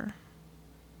sister.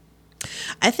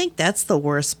 I think that's the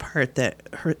worst part. That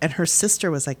her sister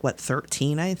was like, what,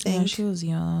 13, I think? Yeah, she was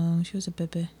young. She was a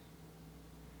baby.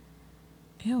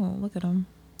 Ew, look at them.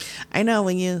 I know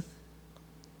when you...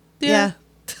 Yeah.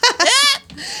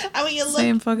 I mean, you look,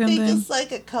 same fucking they thing. just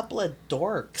like a couple of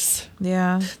dorks.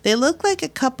 Yeah. They look like a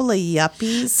couple of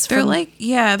yuppies. They're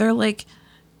like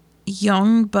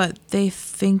young, but they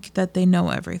think that they know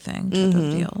everything type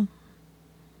of deal.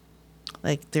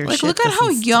 Like they're like, look at how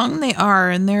young they are,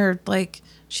 and they're like,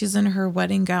 she's in her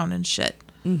wedding gown and shit.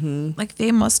 Mm-hmm. Like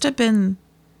they must have been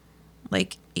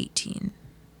like 18,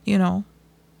 you know,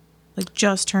 like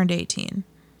just turned 18.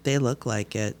 They look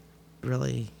like it,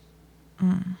 really.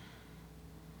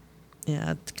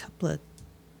 Yeah, a couple of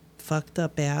fucked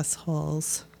up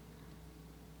assholes.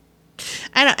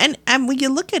 I know, and when you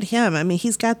look at him, I mean,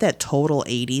 he's got that total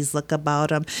 80s look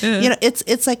about him. Yeah. You know,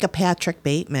 it's like a Patrick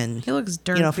Bateman. He looks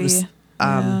dirty. You know,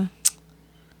 from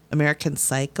American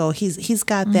Psycho. He's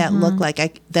got that look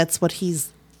like that's what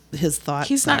his thoughts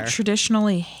He's not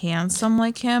traditionally handsome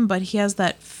like him, but he has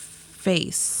that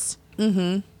face.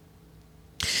 Mm-hmm.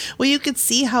 Well, you could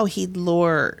see how he'd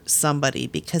lure somebody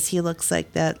because he looks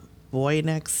like that boy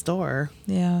next door.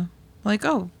 Yeah. Like,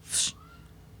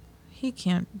 he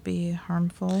can't be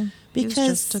harmful. Because he's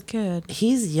just a kid.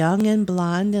 He's young and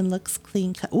blonde and looks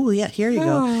clean cut. Oh, yeah, here you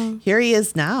go. Here he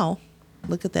is now.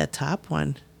 Look at that top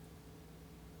one.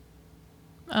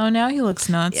 Oh, now he looks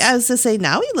nuts. Yeah, I was to say,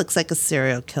 now he looks like a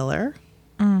serial killer.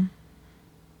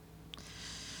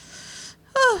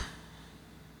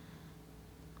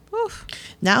 Oof.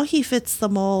 Now he fits the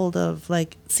mold of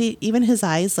like, see, even his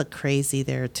eyes look crazy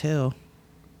there too.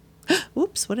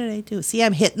 Oops, what did I do? See,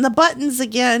 I'm hitting the buttons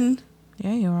again.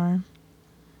 Yeah, you are.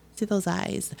 See those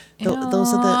eyes? Ew.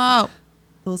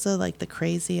 Those are like the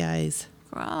crazy eyes.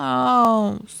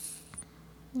 Gross.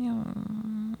 Yeah.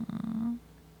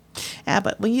 Yeah,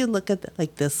 but when you look at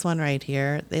like this one right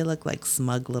here, they look like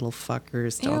smug little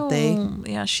fuckers, don't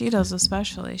they? Yeah, she does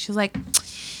especially. She's like,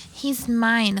 he's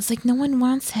mine. It's like, no one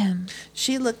wants him.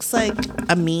 She looks like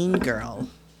a mean girl.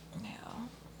 Yeah.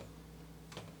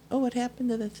 Oh, what happened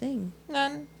to the thing?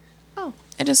 None. Oh.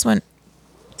 I just went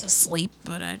to sleep,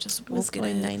 but I just woke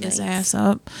going his night-night. ass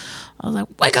up. I was like,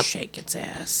 wake up. Shake its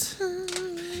ass.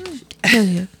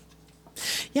 Period.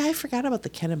 Yeah, I forgot about the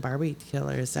Ken and Barbie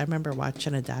killers. I remember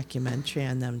watching a documentary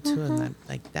on them too, and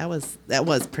that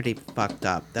was pretty fucked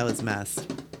up. That was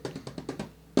messed.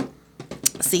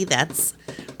 See, that's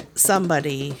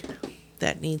somebody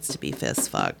that needs to be fist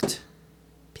fucked.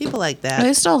 People like Are that.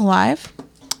 they still alive?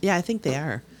 Yeah, I think they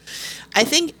are. I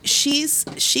think she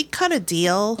cut a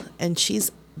deal and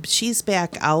she's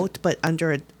back out, but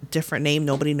under a different name.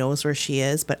 Nobody knows where she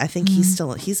is, but I think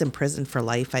he's in prison for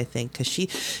life. I think because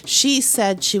she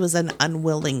said she was an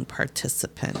unwilling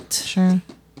participant, Sure.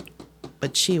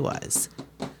 but she was.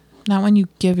 Not when you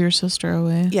give your sister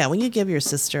away. Yeah, when you give your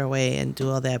sister away and do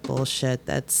all that bullshit,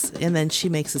 and then she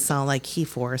makes it sound like he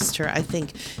forced her. I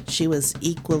think she was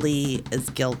equally as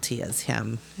guilty as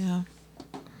him. Yeah.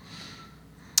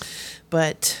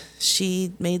 But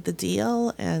she made the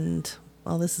deal, and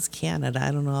well, this is Canada.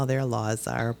 I don't know how their laws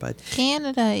are, but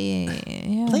Canada,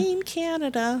 yeah. blame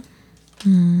Canada.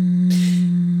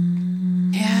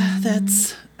 Yeah,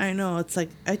 I know. It's like,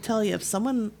 I tell you, if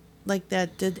someone like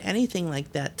that did anything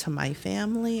like that to my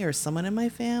family or someone in my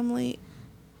family,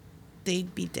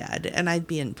 they'd be dead and I'd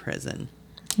be in prison.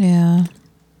 Yeah.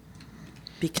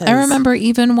 Because I remember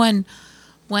even when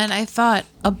I thought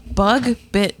a bug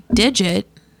bit Digit,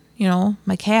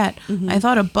 my cat, I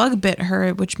thought a bug bit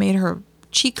her, which made her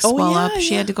cheek swell up.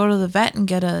 She had to go to the vet and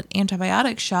get an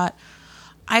antibiotic shot.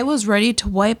 I was ready to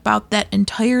wipe out that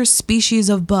entire species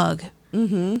of bug.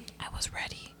 I was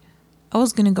ready. I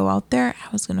was going to go out there. I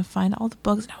was going to find all the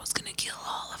bugs and I was going to kill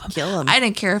all of them. Kill them. I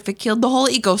didn't care if it killed the whole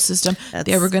ecosystem.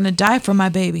 They were going to die for my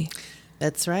baby.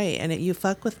 That's right. And if you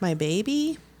fuck with my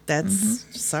baby, that's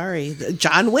sorry.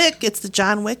 John Wick. It's the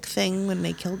John Wick thing when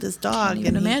they killed his dog. You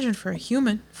can imagine for a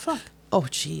human. Fuck. Oh,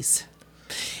 jeez.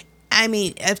 I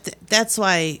mean, that's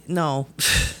why, no.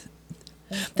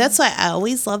 That's why I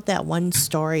always loved that one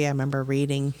story I remember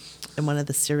reading in one of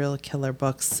the serial killer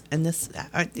books and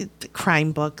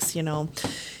crime books, and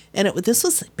this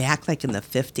was back like in the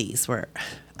 50s where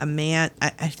a man,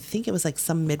 I think it was like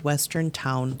some Midwestern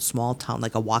town, small town,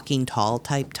 like a Walking Tall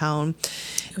type town,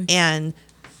 and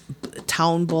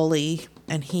town bully,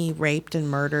 and he raped and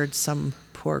murdered some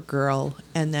poor girl,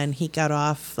 and then he got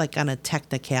off like on a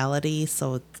technicality,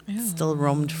 so it still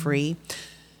roamed free.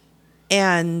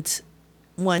 And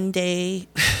one day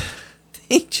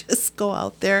they just go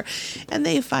out there and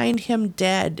they find him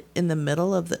dead in the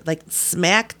middle of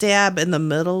smack dab in the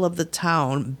middle of the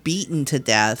town, beaten to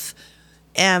death,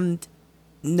 and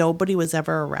nobody was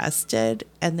ever arrested,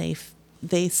 and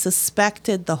they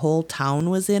suspected the whole town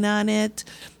was in on it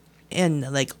and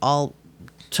all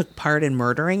took part in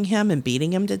murdering him and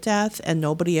beating him to death, and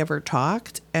nobody ever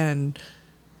talked, and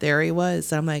there he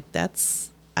was. I'm like,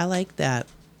 I like that.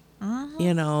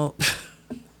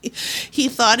 He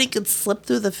thought he could slip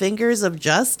through the fingers of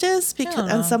justice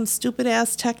on some stupid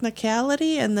ass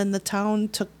technicality, and then the town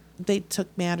took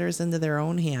matters into their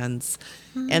own hands.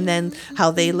 And then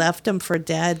how they left him for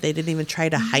dead, they didn't even try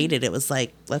to hide it. It was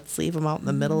like, let's leave him out in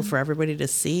the middle for everybody to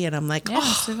see. And I'm like,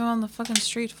 just leave him on the fucking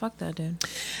street. Fuck that dude.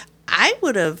 I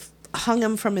would have hung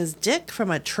him from his dick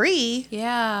from a tree.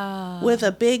 Yeah. With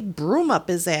a big broom up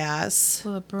his ass.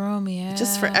 With a broom, yeah.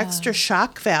 Just for extra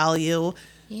shock value.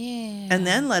 Yeah. And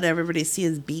then let everybody see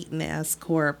his beaten ass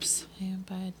corpse. Yeah,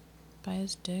 by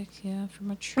his dick,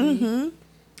 from a tree.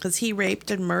 Because he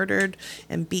raped and murdered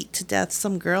and beat to death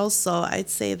some girls, so I'd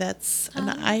say that's an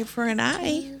eye for an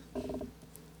eye.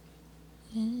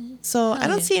 So I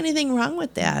don't see anything wrong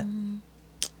with that.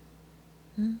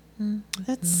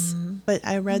 But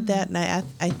I read that and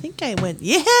I think I went,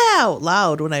 yeah, out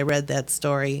loud when I read that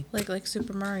story. Like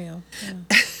Super Mario. Yeah.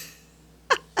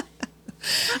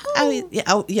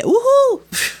 Woohoo!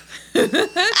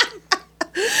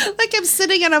 Like I'm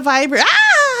sitting in a vibrator.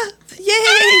 Ah!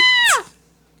 Yay!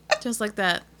 Just like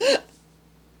that.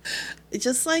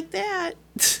 Just like that.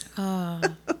 Oh,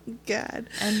 God.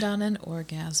 End on an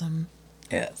orgasm.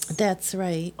 Yes. That's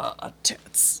right.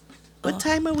 Tits. What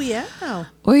time are we at now?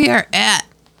 We are at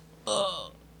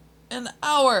an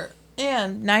hour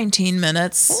and 19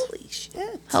 minutes. Holy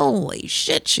shit. Holy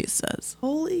shit, she says.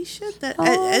 Holy shit.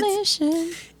 Holy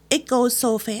shit. It goes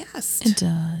so fast. It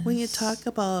does. When you talk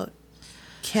about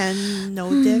Ken No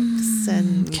Dicks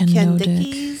and Ken Ken No Dick.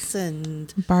 Dickies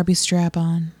and Barbie strap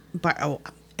on.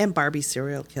 and Barbie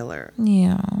serial killer.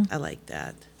 Yeah. I like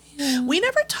that. Yeah. We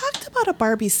never talked about a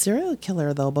Barbie serial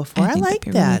killer though before. I think like that'd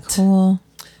be that. Really cool.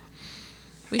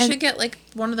 We should get like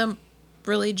one of them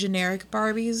really generic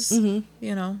Barbies.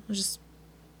 Just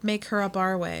make her up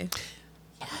our way.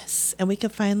 Yes, and we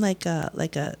could find like a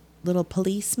little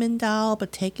policeman doll,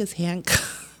 but take his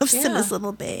handcuffs in his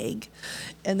little bag,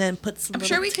 and then put some. I'm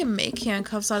sure we can make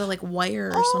handcuffs out of like wire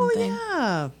or Oh something.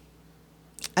 yeah,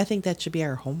 I think that should be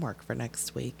our homework for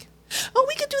next week. Oh,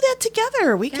 we could do that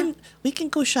together. We can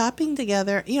go shopping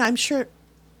together. You know, I'm sure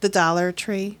the Dollar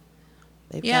Tree.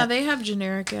 They have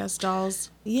generic ass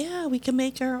dolls. Yeah, we can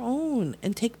make our own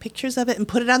and take pictures of it and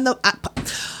put it on the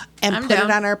I'm put down.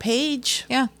 it on our page.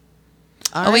 Yeah.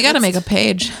 All we right, got to let's- make a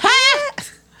page.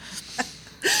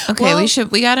 Okay, Well-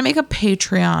 we got to make a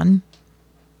Patreon.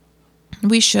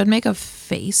 We should make a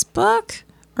Facebook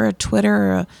or a Twitter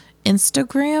or a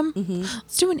Instagram. Mm-hmm.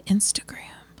 Let's do an Instagram.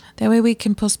 That way we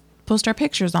can post our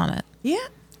pictures on it. Yeah,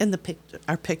 and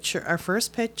our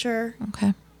first picture.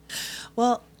 Okay.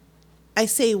 Well, I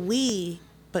say we,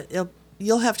 but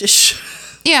you'll have to.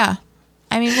 Yeah.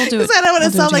 I mean, we'll do it. Because I don't want to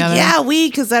we'll do it sound like together. we,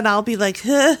 because then I'll be like,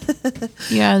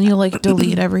 Yeah, and you'll like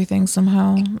delete everything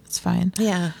somehow. It's fine.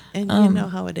 yeah, and you know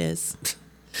how it is.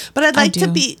 But I'd I like to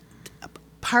do. be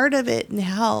part of it and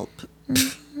help.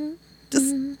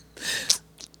 Just,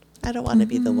 I don't want to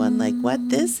be the one like, what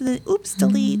this, and then oops,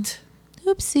 delete.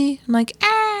 Oopsie. I'm like,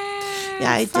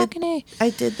 Yeah, I fucking did. A. I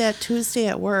did that Tuesday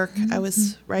at work. I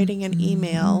was writing an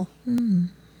email.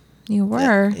 You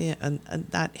were. Yeah, a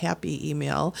not happy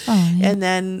email. Oh, yeah. And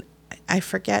then I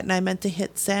forget, and I meant to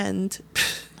hit send.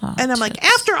 Oh, And I'm like, tits.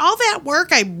 after all that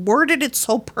work, I worded it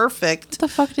so perfect. What the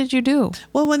fuck did you do?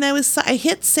 Well, when I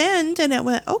hit send, and it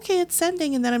went, okay, it's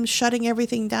sending, and then I'm shutting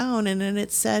everything down, and then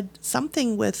it said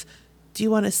something with, do you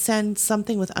want to send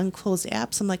something with unclosed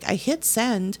apps? I'm like, I hit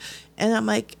send, and I'm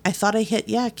like, I thought I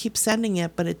hit, keep sending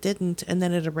it, but it didn't, and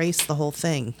then it erased the whole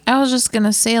thing. I was just going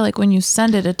to say, like, when you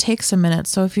send it, it takes a minute.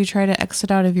 So if you try to exit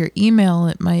out of your email,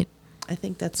 it might I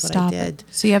think that's what stop I did. it.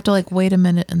 So you have to, like, wait a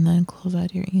minute and then close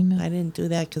out your email. I didn't do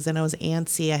that because then I was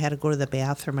antsy. I had to go to the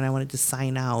bathroom, and I wanted to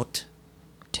sign out.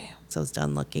 Damn. So I was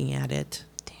done looking at it.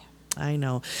 Damn. I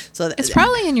know. So It's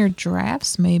probably in your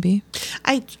drafts, maybe.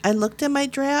 I looked at my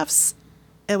drafts.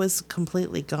 It was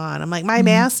completely gone. I'm like,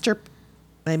 Mm-hmm.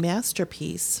 my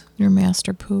masterpiece. Your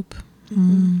master poop.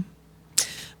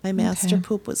 My master Okay.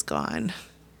 poop was gone.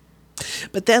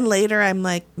 But then later I'm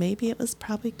like, maybe it was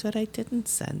probably good I didn't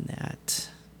send that.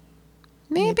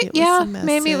 Maybe, it was yeah. a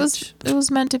Maybe message. it was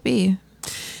meant to be.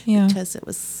 Yeah. Because it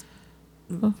was,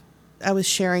 I was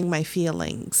sharing my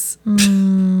feelings.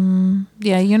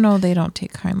 Yeah, you know they don't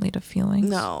take kindly to feelings.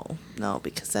 No,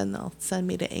 because then they'll send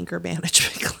me to anger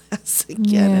management class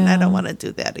again, and I Yeah. don't want to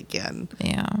do that again.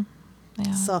 Yeah.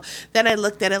 Yeah. So then I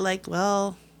looked at it like,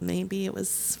 well, maybe it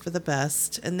was for the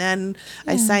best. And then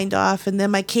I signed off, and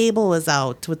then my cable was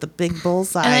out with the big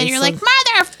bullseye. and then you're so, like,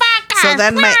 motherfucker. so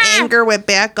then my ah!" anger went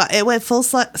back. It went full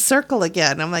circle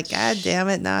again. I'm like, God damn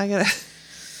it! Now I gotta.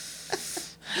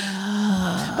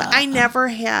 But I never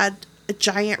had a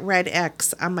giant red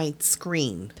X on my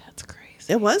screen. That's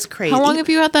crazy. It was crazy. How long have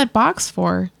you had that box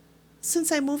for?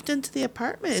 Since I moved into the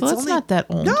apartment? So it's not that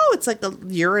old. No, it's like a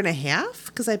year and a half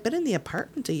because I've been in the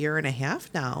apartment a year and a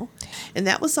half now, and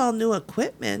that was all new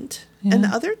equipment. And the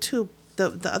Yeah. other two,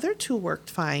 the other two worked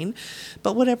fine,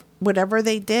 but whatever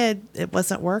they did, it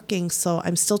wasn't working. So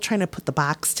I'm still trying to put the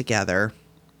box together.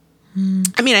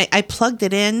 I mean, I plugged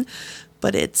it in,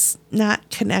 but it's not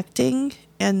connecting.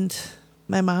 And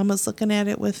my mom was looking at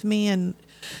it with me, and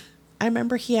I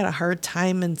remember he had a hard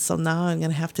time, and so now I'm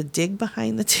going to have to dig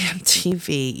behind the damn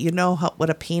TV. You know what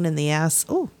a pain in the ass.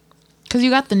 Oh, Because you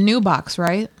got the new box,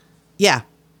 right? yeah.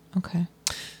 Okay.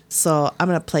 So I'm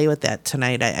going to play with that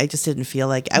tonight. I just didn't feel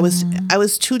like I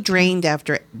was too drained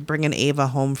after bringing Ava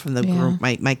home from the Yeah.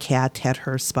 group. My cat had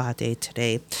her spa day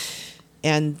today.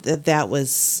 And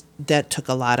that took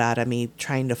a lot out of me,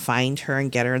 trying to find her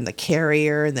and get her in the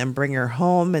carrier and then bring her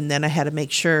home. And then I had to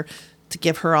make sure to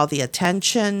give her all the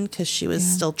attention because she was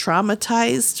still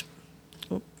traumatized.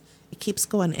 Oop, it keeps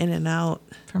going in and out.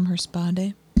 From her spa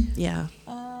day. Yeah.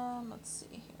 Let's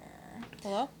see here.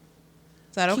 Hello?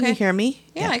 Is that okay? Can you hear me?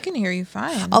 Yeah, I can hear you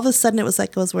fine. All of a sudden, it was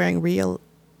like I was wearing real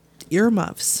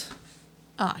earmuffs.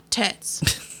 Ah, tits.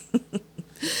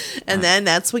 And then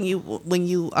that's when you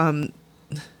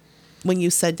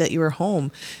said that you were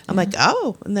home. I'm like,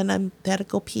 oh, and then I had to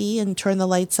go pee and turn the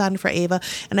lights on for Ava,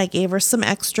 and I gave her some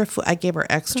extra food. I gave her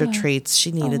extra Good. treats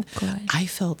she needed. Oh, good. I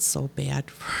felt so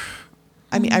bad for her.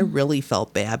 I mean, I really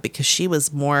felt bad because she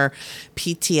was more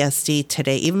PTSD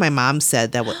today. Even my mom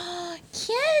said that.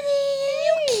 Kenny,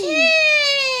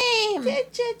 you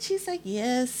came. She's like,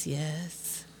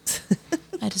 yes.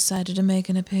 I decided to make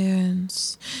an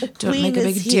appearance. Don't queen make a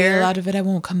is big here. deal out of it. I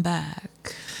won't come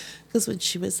back. Because when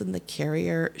she was in the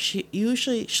carrier,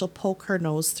 she'll poke her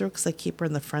nose through because I keep her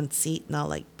in the front seat and I'll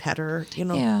like pet her, you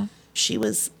know. Yeah. She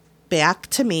was back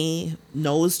to me,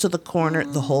 nose to the corner,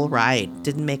 the whole ride.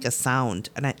 Didn't make a sound.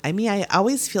 And I mean, I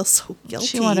always feel so guilty.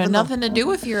 She wanted even though- nothing to do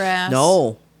with your ass.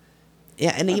 No.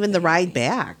 Yeah, and even the ride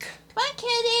back. Come on,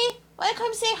 kitty. Want to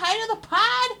come say hi to the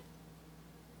pod?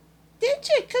 Did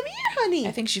you? Come here, honey.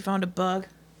 I think she found a bug.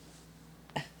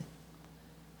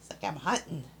 It's like I'm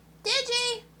hunting.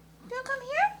 Digi, you want to come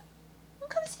here? You want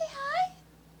to come say hi?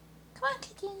 Come on,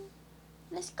 kitten.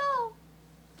 Let's go.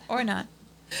 Or not.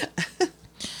 I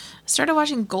started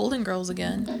watching Golden Girls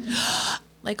again.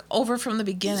 Like, over from the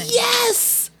beginning.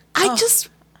 Yes! Oh, That's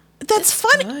it's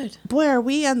funny. good. Boy, are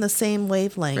we on the same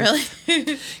wavelength.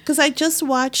 Really? Because I just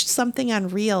watched something on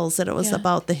Reels and it was Yeah.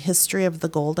 about the history of the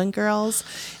Golden Girls.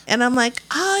 And I'm like,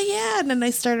 oh, yeah. And then I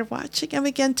started watching them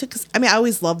again, too. Because, I mean, I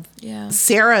always loved... Yeah.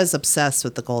 Sarah is obsessed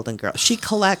with the Golden Girls. She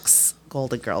collects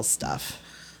Golden Girls stuff.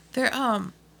 There,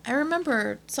 I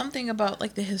remember something about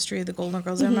like the history of the Golden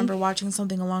Girls. I remember watching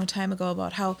something a long time ago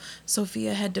about how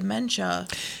Sophia had dementia,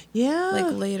 Yeah. like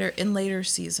later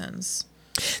seasons.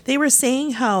 They were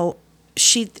saying how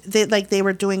they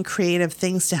were doing creative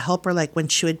things to help her, like when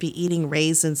she would be eating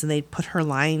raisins and they'd put her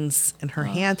lines in her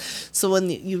hand. So when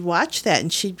you watch that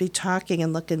and she'd be talking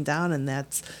and looking down, and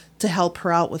that's to help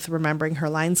her out with remembering her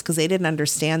lines, because they didn't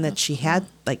understand that she had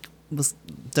was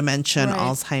dementia and Right.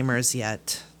 Alzheimer's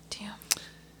yet. Damn.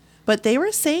 But they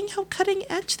were saying how cutting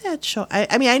edge that show.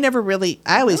 I mean,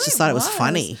 I always just thought it was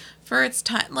funny. for its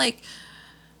time. Like,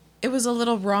 it was a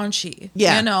little raunchy,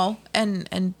 Yeah. you know,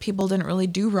 and people didn't really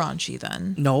do raunchy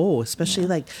then. No,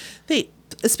 especially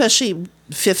especially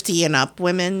 50 and up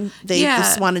women. They Yeah.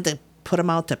 just wanted to put them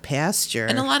out to pasture.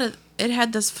 And a lot of it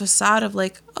had this facade of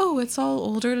like, oh, it's all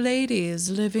older ladies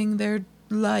living their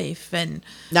life, and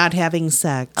not having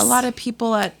sex. a lot of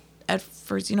people at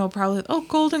first, you know, probably, oh,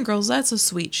 Golden Girls, that's a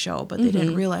sweet show, but they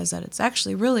didn't realize that it's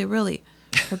actually really, really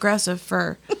progressive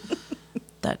for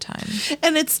that time.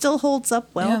 And it still holds up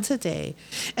well Yeah. today.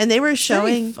 And they were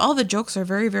showing. All the jokes are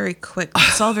very, very quick.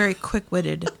 It's all very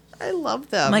quick-witted. I love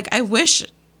them. Like, I wish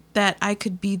that I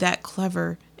could be that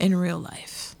clever in real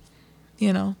life,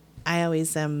 you know? I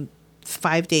always am.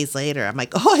 5 days later, I'm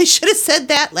like, oh, I should have said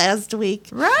that last week.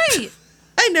 Right.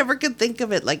 I never could think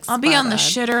of it. Like, I'll be on the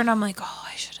spot shitter and I'm like, oh,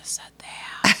 I should have said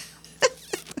that.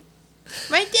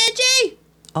 Right, Digi?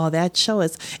 Oh, that show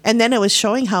is. And then it was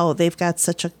showing how they've got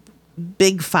such a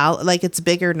big follow. Like, it's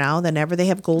bigger now than ever. They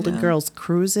have Golden Girls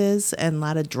cruises, and a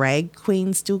lot of drag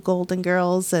queens do Golden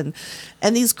Girls, and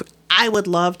these. I would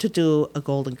love to do a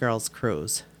Golden Girls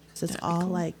cruise. 'Cause it's all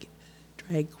like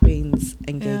drag queens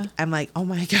and gay. Yeah. I'm like, oh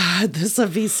my god, this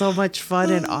would be so much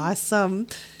fun and awesome.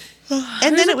 And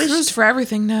There's then a it was cruise for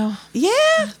everything now.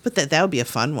 yeah, but that would be a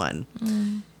fun one.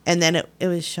 And then it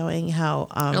was showing how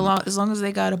As long as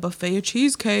they got a buffet of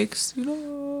cheesecakes, you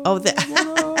know. oh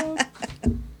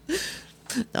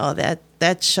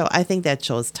that show, I think that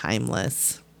show is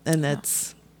timeless, and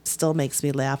that's still makes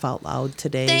me laugh out loud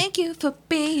today. Thank you for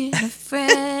being a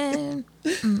friend.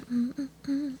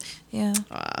 Yeah.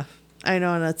 I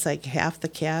know, and it's like half the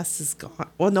cast is gone.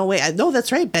 Well, no, wait, no,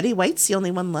 that's right. Betty White's the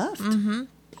only one left.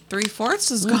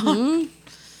 3/4 is gone.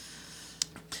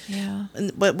 Yeah.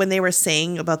 But when they were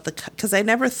saying about because I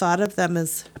never thought of them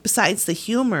as, besides the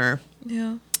humor,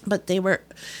 Yeah. but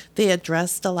they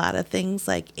addressed a lot of things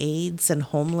like AIDS and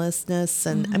homelessness,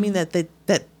 and I mean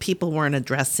that people weren't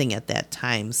addressing at that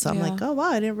time. So I'm Yeah. like, oh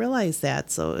wow, I didn't realize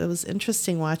that. So it was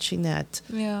interesting watching that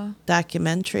Yeah.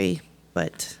 documentary.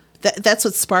 But that's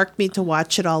what sparked me to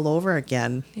watch it all over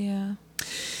again. Yeah.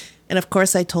 And of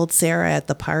course, I told Sarah at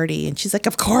the party, and she's like,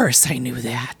 "Of course, I knew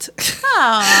that."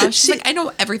 Oh, she's like, I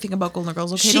know everything about Golden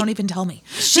Girls. Okay, don't even tell me.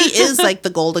 She is like the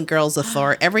Golden Girls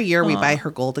authority. Every year we buy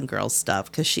her Golden Girls stuff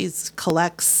because she's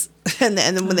collects. And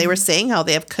then when they were saying how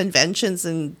they have conventions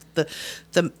and the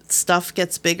stuff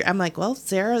gets bigger, I'm like, well,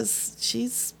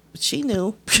 she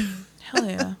knew. Hell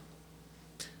yeah.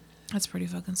 That's pretty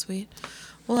fucking sweet.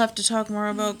 We'll have to talk more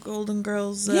about Golden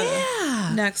Girls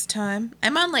next time.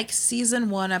 I'm on like season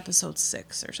 1, episode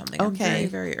 6 or something. I'm Okay. very,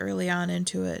 very early on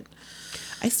into it.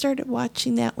 I started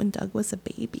watching that when Doug was a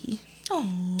baby.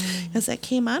 Oh. Because that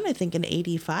came on, I think, in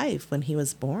 85 when he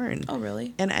was born. Oh,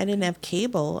 really? And I didn't have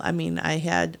cable. I mean, I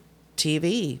had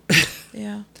TV.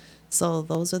 Yeah. So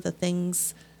those are the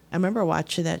things. I remember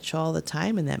watching that show all the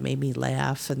time, and that made me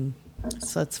laugh. And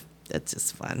so it's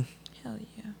just fun. Hell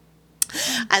yeah.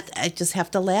 I just have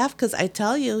to laugh because I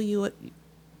tell you, I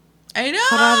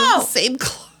put on the know. same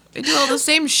clothes. We do all the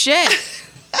same shit.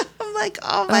 I'm like,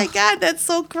 oh my God, that's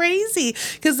so crazy.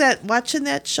 Because watching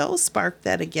that show sparked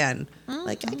that again.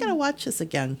 Like, I got to watch this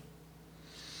again.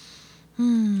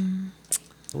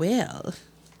 Well,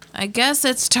 I guess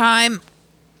it's time.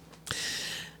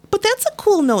 But that's a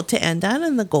cool note to end on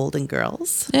in the Golden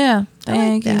Girls. Yeah. I like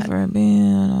Thank you that. for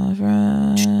being a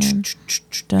friend.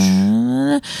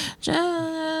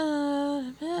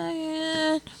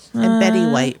 And Betty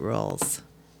White rules.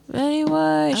 Betty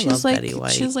White. love Betty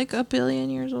White. She's like a billion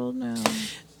years old now.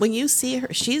 When you see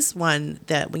her, she's one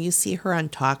that when you see her on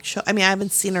talk show, I mean, I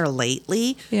haven't seen her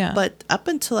lately, Yeah. but up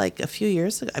until like a few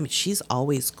years ago, I mean, she's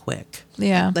always quick.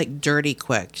 Yeah. Like dirty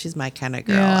quick. She's my kind of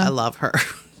girl. Yeah. I love her.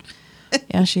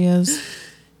 Yeah, she is.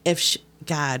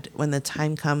 God, when the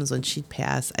time comes when she'd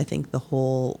pass, I think the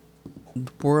whole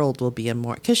world will be in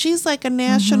more, because she's like a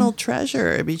national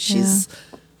treasure. I mean,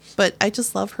 but I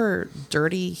just love her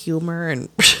dirty humor and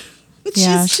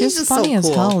Yeah, she's just funny so as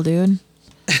cool. hell, dude.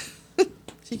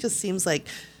 She just seems like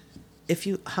if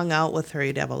you hung out with her,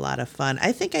 you'd have a lot of fun.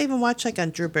 I think I even watched like on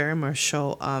Drew Barrymore's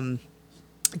show,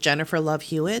 Jennifer Love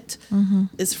Hewitt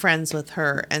is friends with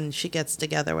her, and she gets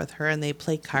together with her and they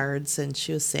play cards, and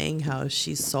she was saying how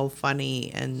she's so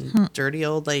funny and dirty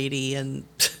old lady and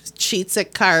cheats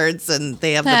at cards, and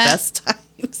they have the best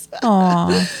times.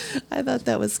 Aw. I thought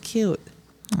that was cute.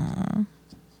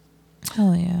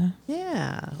 Hell yeah.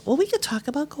 Yeah. Well, we could talk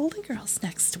about Golden Girls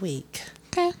next week.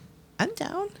 Okay. I'm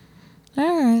down.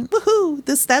 All right. Woohoo.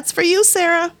 That's for you,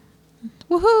 Sarah.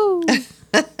 Woohoo.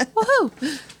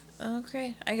 Woohoo.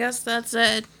 Okay. I guess that's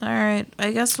it. All right.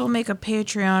 I guess we'll make a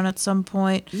Patreon at some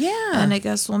point. Yeah. And I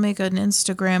guess we'll make an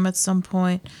Instagram at some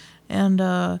point. And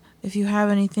if you have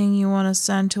anything you want to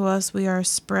send to us, we are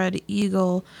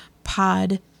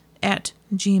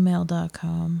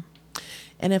spreadeaglepod@gmail.com.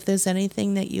 And if there's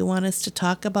anything that you want us to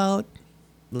talk about,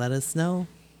 let us know.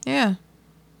 Yeah.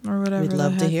 Or whatever. We'd the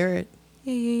love to heck. hear it.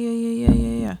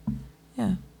 Yeah.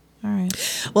 Yeah. All right.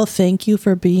 Well, thank you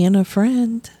for being a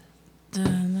friend.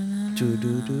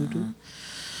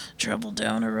 Travel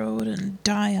down a road and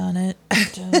die on it.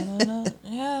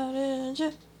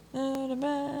 Yeah.